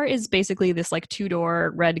 The car is basically this like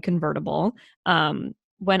 2-door red convertible.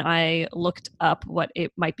 When I looked up what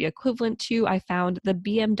it might be equivalent to, I found the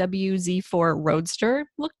BMW Z4 Roadster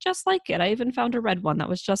looked just like it. I even found a red one that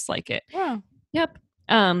was just like it. Wow. Yep.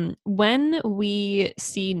 When we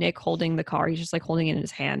see Nick holding the car, he's just like holding it in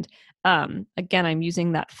his hand. Again, I'm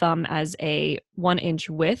using that thumb as a 1-inch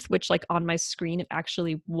width, which like on my screen it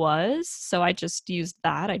actually was. So I just used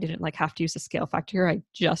that. I didn't like have to use a scale factor. I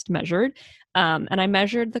just measured. And I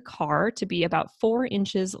measured the car to be about 4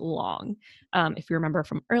 inches long. If you remember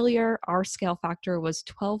from earlier, our scale factor was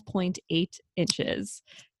 12.8 inches.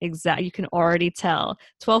 Exactly. You can already tell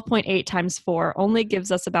 12.8 times 4 only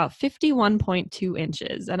gives us about 51.2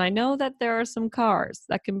 inches. And I know that there are some cars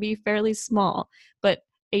that can be fairly small, but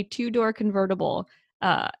a 2-door convertible,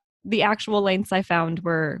 the actual lengths I found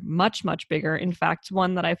were much, much bigger. In fact,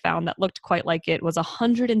 one that I found that looked quite like it was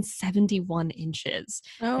 171 inches.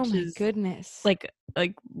 Oh which my is goodness. like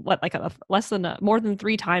what, like more than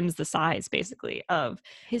 3 times the size basically of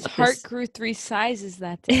His what heart this grew 3 sizes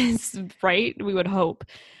that day. is, right? We would hope.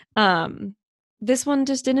 This one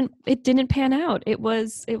just didn't pan out. It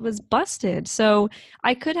was busted. So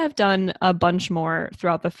I could have done a bunch more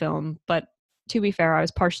throughout the film, but to be fair, I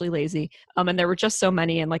was partially lazy. And there were just so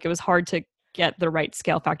many, and like it was hard to get the right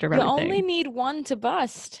scale factor of You everything. only need one to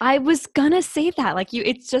bust. I was gonna say that. Like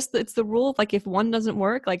it's the rule of like if one doesn't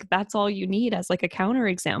work, like that's all you need as like a counter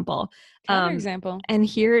example. Counterexample. And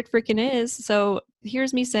here it freaking is. So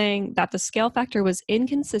here's me saying that the scale factor was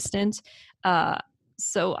inconsistent.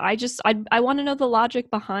 So I want to know the logic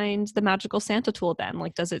behind the magical Santa tool then.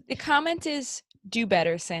 Like does it The comment is do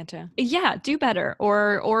better, Santa. yeah, do better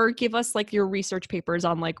or give us like your research papers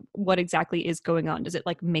on like what exactly is going on. Does it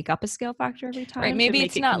like make up a scale factor every time? Right. to Maybe make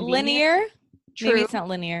it's it not convenient? linear. True. Maybe it's not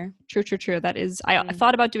linear. True. That is, I Mm.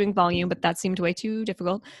 thought about doing volume, but that seemed way too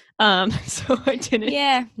difficult. So I didn't.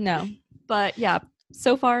 Yeah, no. But yeah,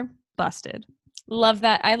 so far busted. Love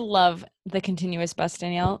that. I love the continuous bust,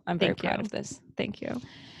 Danielle. I'm very Thank proud you. of this. Thank you.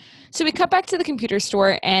 So we cut back to the computer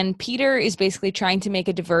store, and Peter is basically trying to make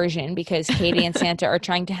a diversion because Katie and Santa are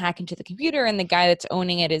trying to hack into the computer, and the guy that's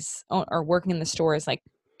owning it or working in the store is like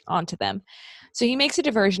onto them. So he makes a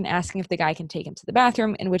diversion asking if the guy can take him to the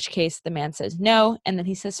bathroom, in which case the man says no, and then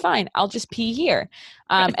he says, fine, I'll just pee here.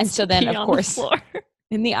 And so then, Pee of on course, the floor.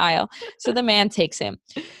 in the aisle. So the man takes him.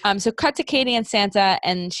 So cut to Katie and Santa,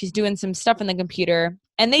 and she's doing some stuff in the computer,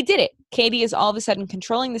 and they did it. Katie is all of a sudden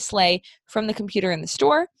controlling the sleigh from the computer in the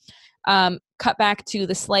store. Cut back to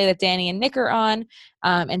the sleigh that Danny and Nick are on,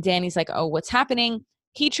 and Danny's like, oh, what's happening?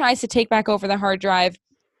 He tries to take back over the hard drive,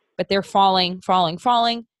 but they're falling.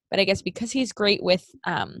 But I guess because he's great with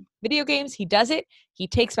video games, he does it. He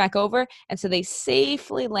takes back over, and so they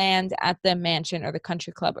safely land at the mansion or the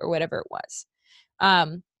country club or whatever it was.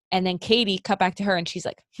 And then Katie, cut back to her, and she's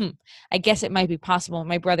like, I guess it might be possible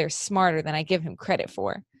my brother's smarter than I give him credit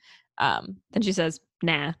for. Then she says,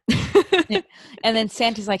 nah. And then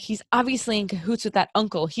Santa's like, he's obviously in cahoots with that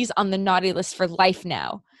uncle. He's on the naughty list for life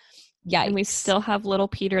now. Yeah. And we still have little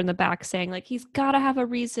Peter in the back saying, like, he's got to have a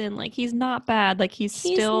reason. Like, he's not bad. Like, he's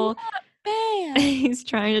still not bad. he's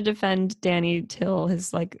trying to defend Danny till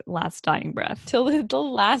his like last dying breath. Till the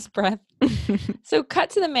last breath. So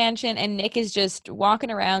cut to the mansion, and Nick is just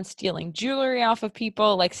walking around stealing jewelry off of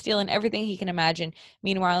people, like stealing everything he can imagine.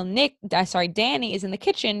 Meanwhile, Danny is in the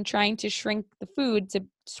kitchen trying to shrink the food to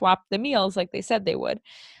swap the meals like they said they would.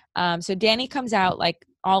 So Danny comes out like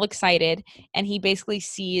all excited, and he basically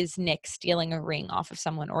sees Nick stealing a ring off of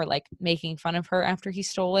someone or like making fun of her after he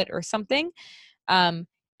stole it or something.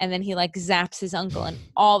 And then he like zaps his uncle, and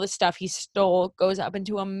all the stuff he stole goes up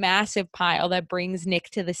into a massive pile that brings Nick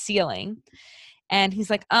to the ceiling. And he's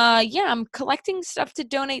like, yeah, I'm collecting stuff to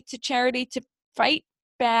donate to charity to fight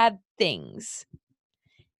bad things.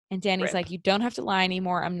 And Danny's Rip. like, you don't have to lie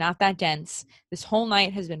anymore. I'm not that dense. This whole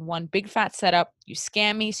night has been one big fat setup. You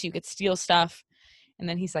scam me so you could steal stuff. And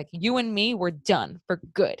then he's like, you and me, we're done for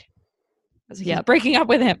good. He's breaking up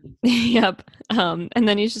with him. Yep. And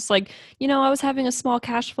then he's just like, I was having a small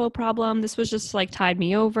cash flow problem. This was just like tied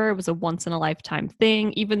me over. It was a once in a lifetime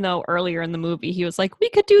thing, even though earlier in the movie he was like, we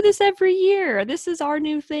could do this every year. This is our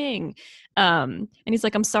new thing. And he's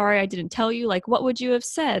like, I'm sorry I didn't tell you. Like, what would you have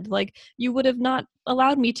said? Like, you would have not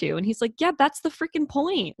allowed me to. And he's like, yeah, that's the freaking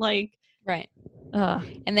point. Like, right.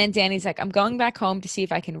 And then Danny's like, I'm going back home to see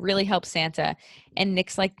if I can really help Santa. And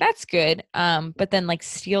Nick's like, that's good. But then like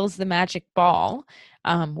steals the magic ball.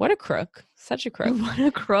 What a crook. Such a crook. What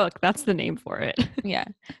a crook. That's the name for it. Yeah.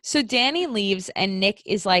 So Danny leaves, and Nick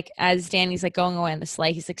is like, as Danny's like going away on the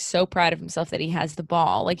sleigh, he's like so proud of himself that he has the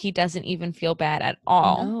ball. Like he doesn't even feel bad at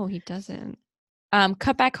all. No, he doesn't.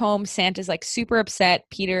 Cut back home. Santa's like super upset.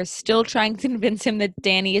 Peter's still trying to convince him that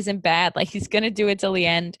Danny isn't bad. Like he's going to do it till the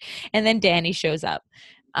end. And then Danny shows up.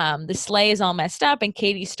 The sleigh is all messed up, and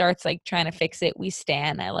Katie starts like trying to fix it. We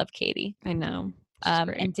stan. I love Katie. I know.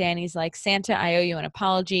 great. And Danny's like, Santa, I owe you an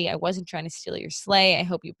apology. I wasn't trying to steal your sleigh. I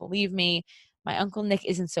hope you believe me. My Uncle Nick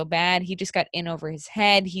isn't so bad. He just got in over his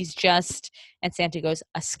head. He's just, and Santa goes,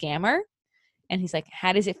 a scammer. And he's like,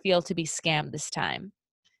 how does it feel to be scammed this time?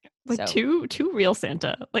 Like So too real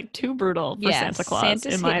Santa, like too brutal for yeah, Santa Claus,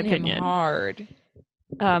 Santa's in my hitting him opinion. hard.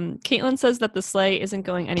 Caitlin says that the sleigh isn't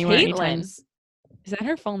going anywhere anytime. Caitlin? Is that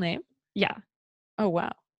her full name? Yeah, Oh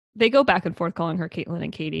wow, they go back and forth calling her Caitlin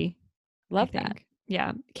and Katie. I love that. think.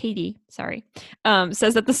 Yeah, Katie, sorry,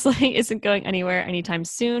 says that the sleigh isn't going anywhere anytime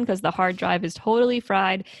soon because the hard drive is totally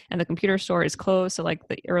fried and the computer store is closed. So like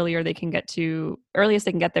the earliest they can get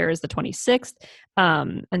there is the 26th.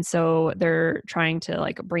 And so they're trying to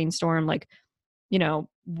like brainstorm like, you know,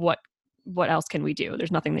 what else can we do?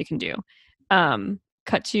 There's nothing they can do.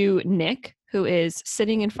 Cut to Nick, who is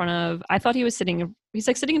sitting in front of, I thought he's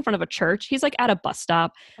like sitting in front of a church. He's like at a bus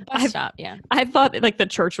stop. A bus stop, yeah. I thought like the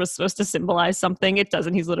church was supposed to symbolize something. It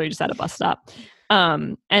doesn't. He's literally just at a bus stop.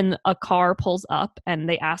 And a car pulls up and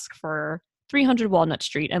they ask for 300 Walnut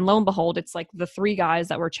Street. And lo and behold, it's like the three guys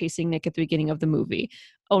that were chasing Nick at the beginning of the movie.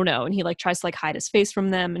 Oh no. And he like tries to like hide his face from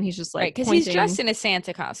them. And he's just like, because he's dressed in a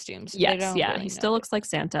Santa costume. So yes. Yeah. He still looks like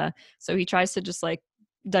Santa. So he tries to just like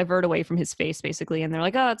divert away from his face basically, and they're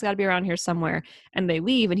like, oh, it's got to be around here somewhere, and they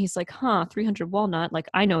leave and he's like, 300 Walnut, like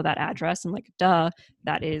I know that address, and like duh,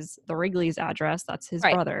 that is the Wrigley's address, that's his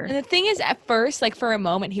brother. And the thing is, at first, like for a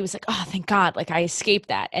moment he was like, oh thank God, like I escaped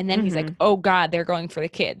that, and then he's like, oh God, they're going for the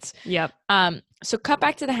kids. Yep. So cut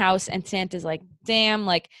back to the house and Santa's like, damn,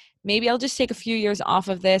 like maybe I'll just take a few years off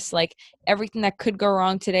of this. Like everything that could go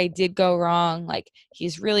wrong today did go wrong. Like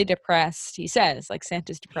he's really depressed. He says like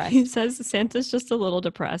Santa's depressed. He says Santa's just a little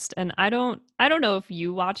depressed. And I don't know if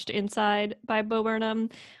you watched Inside by Bo Burnham.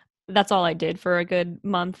 That's all I did for a good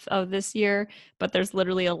month of this year. But there's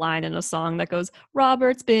literally a line in a song that goes,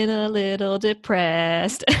 Robert's been a little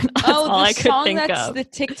depressed. And that's all I could think of. The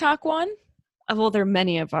TikTok one? Well, there are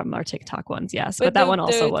many of them are TikTok ones, yes. But that one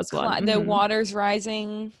also was one. The water's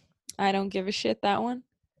rising. I don't give a shit, that one.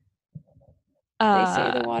 They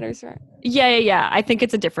say the water's right. Yeah. I think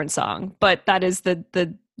it's a different song, but that is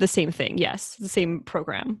the same thing. Yes, the same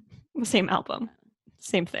program, the same album,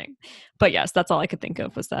 same thing. But yes, that's all I could think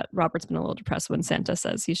of was that Robert's been a little depressed when Santa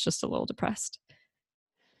says he's just a little depressed.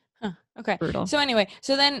 Huh, okay. Brutal. So anyway,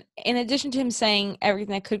 so then in addition to him saying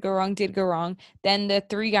everything that could go wrong did go wrong, then the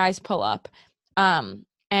three guys pull up.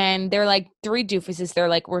 And they're like three doofuses. They're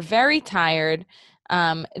like, we're very tired.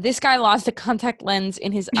 This guy lost a contact lens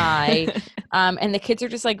in his eye. And the kids are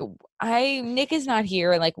just like, Nick is not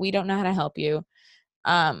here. Like, we don't know how to help you.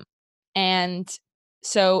 And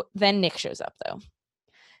so then Nick shows up though.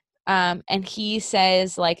 And he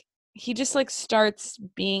says like, he just like starts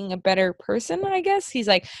being a better person, I guess. He's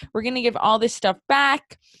like, we're going to give all this stuff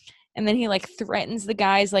back. And then he like threatens the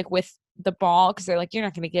guys like with the ball because they're like, you're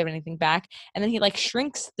not going to give anything back. And then he like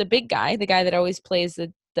shrinks the big guy, the guy that always plays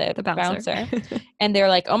the bouncer. And they're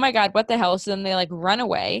like, oh my God, what the hell? So then they like run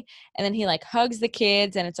away. And then he like hugs the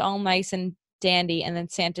kids and it's all nice and dandy. And then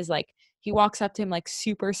Santa's like, he walks up to him like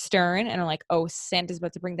super stern and I'm like, oh, Santa's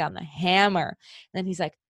about to bring down the hammer. And then he's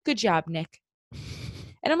like, good job, Nick.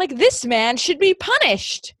 And I'm like, this man should be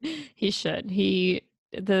punished. He should.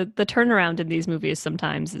 The turnaround in these movies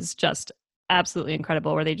sometimes is just absolutely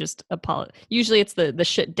incredible, where they just apologize. Usually it's the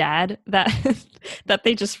shit dad that that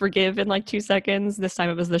they just forgive in like 2 seconds. This time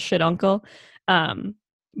it was the shit uncle.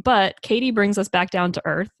 But Katie brings us back down to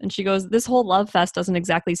earth and she goes, this whole love fest doesn't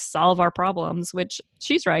exactly solve our problems, which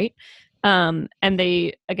she's right. And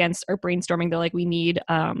they again are brainstorming. They're like, we need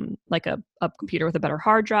like a computer with a better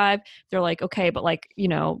hard drive. They're like, okay, but like, you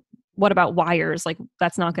know, what about wires? Like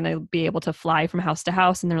that's not going to be able to fly from house to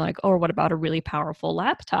house. And they're like, oh, what about a really powerful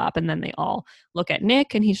laptop? And then they all look at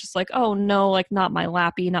Nick and he's just like, oh no, like not my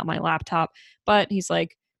lappy, not my laptop. But he's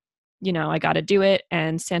like, you know, I got to do it.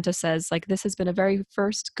 And Santa says like, this has been a very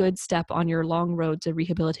first good step on your long road to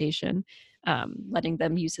rehabilitation, letting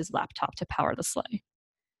them use his laptop to power the sleigh.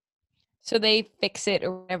 So they fix it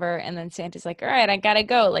or whatever. And then Santa's like, all right, I got to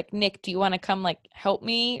go. Like, Nick, do you want to come like help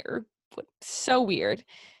me? Or what? So weird.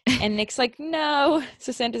 And Nick's like, no.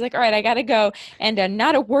 So Santa's like, all right, I got to go. And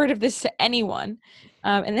not a word of this to anyone.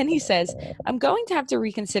 And then he says, I'm going to have to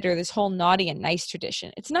reconsider this whole naughty and nice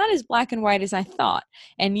tradition. It's not as black and white as I thought.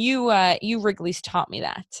 And you Wrigley's taught me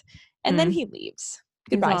that. And then he leaves.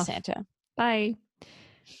 Goodbye, Santa. Bye.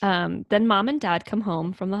 Then mom and dad come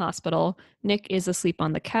home from the hospital. Nick is asleep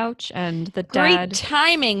on the couch and the dad... Great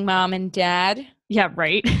timing, mom and dad. Yeah,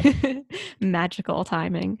 right. Magical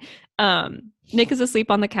timing. Nick is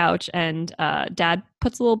asleep on the couch, and Dad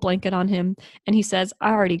puts a little blanket on him, and he says,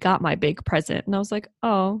 "I already got my big present." And I was like,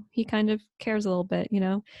 "Oh, he kind of cares a little bit, you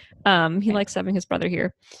know." He likes having his brother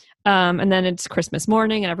here. And then it's Christmas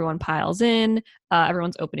morning, and everyone piles in.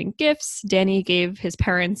 Everyone's opening gifts. Danny gave his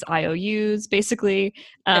parents IOUs, basically.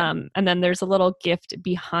 And then there's a little gift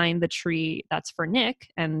behind the tree that's for Nick,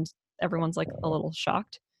 and everyone's like a little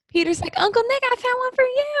shocked. Peter's like, Uncle Nick, I found one for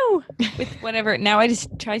you. With whatever. Now I just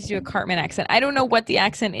tried to do a Cartman accent. I don't know what the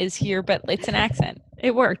accent is here, but it's an accent.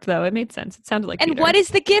 It worked, though. It made sense. It sounded like And Peter. what is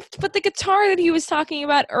the gift but the guitar that he was talking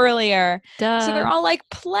about earlier? Duh. So they're all like,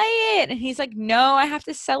 play it. And he's like, no, I have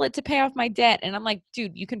to sell it to pay off my debt. And I'm like,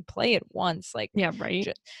 dude, you can play it once. Like, yeah, right.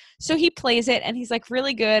 So he plays it, and he's like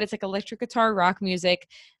really good. It's like electric guitar rock music.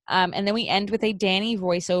 And then we end with a Danny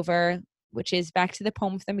voiceover, which is back to the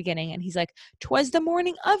poem from the beginning. And he's like, "'Twas the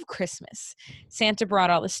morning of Christmas. Santa brought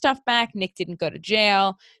all the stuff back. Nick didn't go to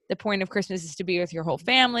jail. The point of Christmas is to be with your whole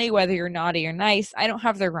family, whether you're naughty or nice." I don't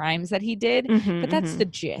have the rhymes that he did, but that's the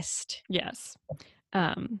gist. Yes.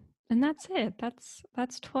 And that's it. That's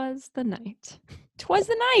 "'Twas the Night." 'Twas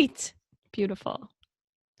the night. Beautiful.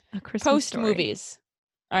 A Christmas Post story. movies.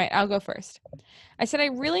 All right, I'll go first. I said I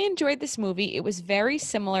really enjoyed this movie. It was very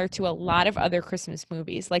similar to a lot of other Christmas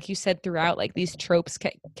movies. Like you said throughout, like these tropes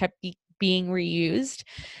kept being reused,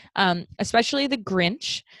 especially the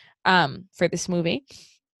Grinch for this movie.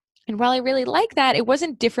 And while I really like that, it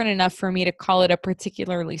wasn't different enough for me to call it a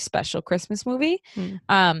particularly special Christmas movie.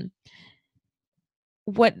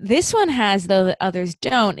 What this one has, though, that others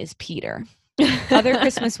don't, is Peter. Other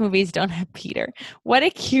Christmas movies don't have Peter. What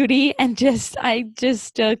a cutie. And I just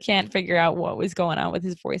still can't figure out what was going on with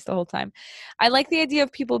his voice the whole time. I like the idea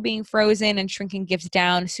of people being frozen and shrinking gifts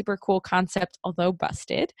down. Super cool concept, although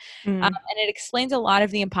busted. And it explains a lot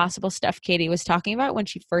of the impossible stuff Katie was talking about when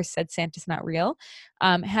she first said Santa's not real.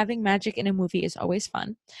 Having magic in a movie is always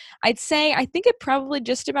fun. I'd say I think it probably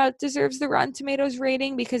just about deserves the Rotten Tomatoes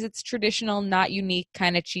rating because it's traditional, not unique,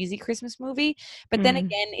 kind of cheesy Christmas movie. But then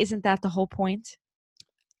again, isn't that the whole point?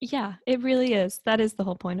 Yeah, it really is. That is the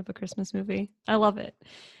whole point of a Christmas movie. I love it.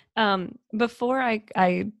 Before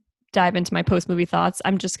I dive into my post-movie thoughts,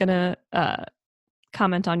 I'm just going to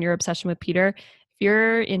comment on your obsession with Peter. If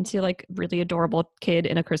you're into like really adorable kid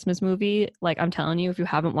in a Christmas movie, like I'm telling you, if you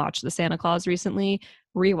haven't watched The Santa Claus recently,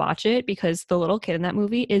 rewatch it because the little kid in that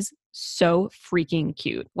movie is so freaking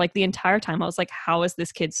cute. Like the entire time I was like, how is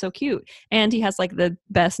this kid so cute? And he has like the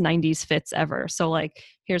best 90s fits ever. So like,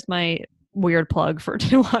 here's my weird plug for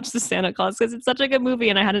to watch The Santa Claus because it's such a good movie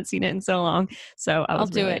and I hadn't seen it in so long. So I was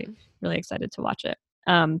really excited to watch it.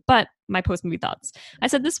 But my post movie thoughts. I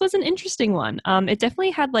said this was an interesting one. It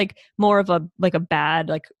definitely had like more of a bad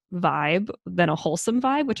like vibe than a wholesome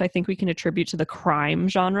vibe, which I think we can attribute to the crime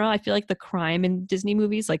genre. I feel like the crime in Disney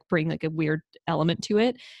movies like bring like a weird element to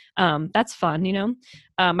it. That's fun, you know.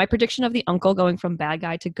 My prediction of the uncle going from bad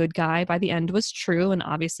guy to good guy by the end was true and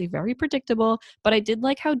obviously very predictable, but I did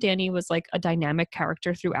like how Danny was like a dynamic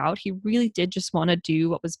character throughout. He really did just want to do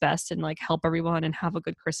what was best and like help everyone and have a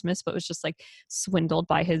good Christmas, but was just like swindled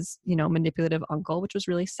by his, you know, manipulative uncle, which was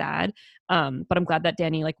really sad. But I'm glad that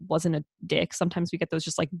Danny like wasn't a dick. Sometimes we get those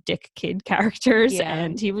just like dick kid characters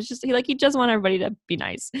and he just wanted everybody to be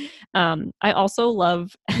nice. I also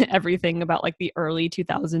love everything about like the early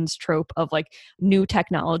 2000s trope of like new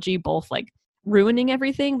technology, both like ruining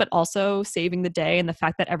everything but also saving the day, and the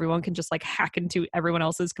fact that everyone can just like hack into everyone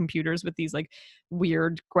else's computers with these like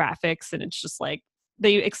weird graphics, and it's just like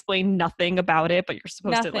they explain nothing about it, but you're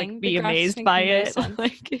supposed to like be amazed by it.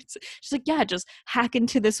 Like it's just like, yeah, just hack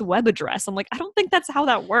into this web address. I'm like, I don't think that's how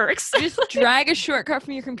that works. Just drag a shortcut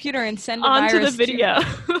from your computer and send it onto the video.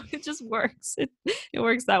 It just works. It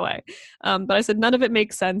works that way. But I said none of it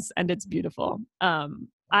makes sense and it's beautiful.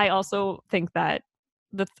 I also think that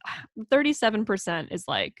the 37% is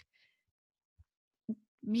like,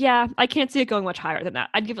 yeah, I can't see it going much higher than that.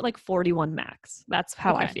 I'd give it like 41 max. That's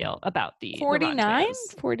how I feel about the 49.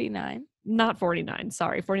 49. Not 49.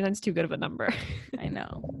 Sorry, 49 is too good of a number. I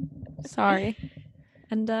know. Sorry.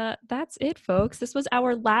 And that's it, folks. This was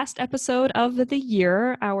our last episode of the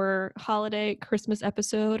year, our holiday Christmas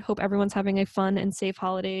episode. Hope everyone's having a fun and safe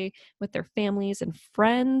holiday with their families and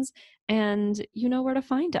friends. And you know where to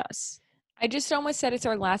find us. I just almost said it's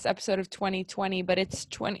our last episode of 2020, but it's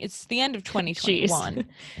the end of 2021.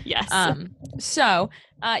 Yes. So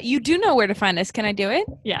you do know where to find us. Can I do it?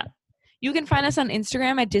 Yeah. You can find us on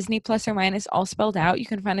Instagram at Disney plus or minus all spelled out. You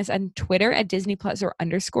can find us on Twitter at Disney plus or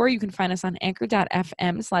underscore. You can find us on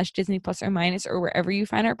anchor.fm/Disney plus or minus or wherever you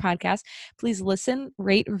find our podcast. Please listen,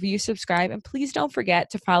 rate, review, subscribe, and please don't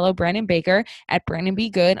forget to follow Brandon Baker at Brandon Be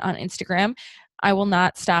Good on Instagram. I will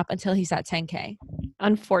not stop until he's at 10K.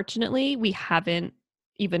 Unfortunately, we haven't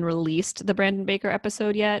even released the Brandon Baker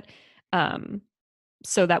episode yet,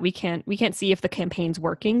 so that we can't see if the campaign's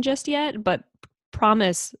working just yet, but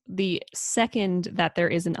promise the second that there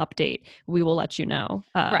is an update, we will let you know.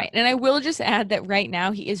 Right. And I will just add that right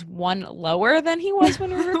now he is one lower than he was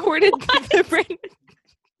when we recorded the Brandon.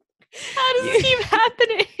 How does this keep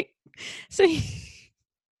happening? So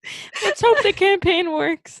let's hope the campaign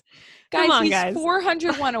works. Guys, Come on, he's guys.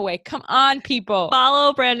 401 away. Come on, people.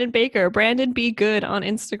 Follow Brandon Baker. Brandon Be Good on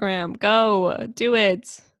Instagram. Go. Do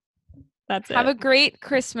it. That's it. Have a great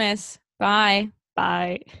Christmas. Bye.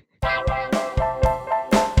 Bye.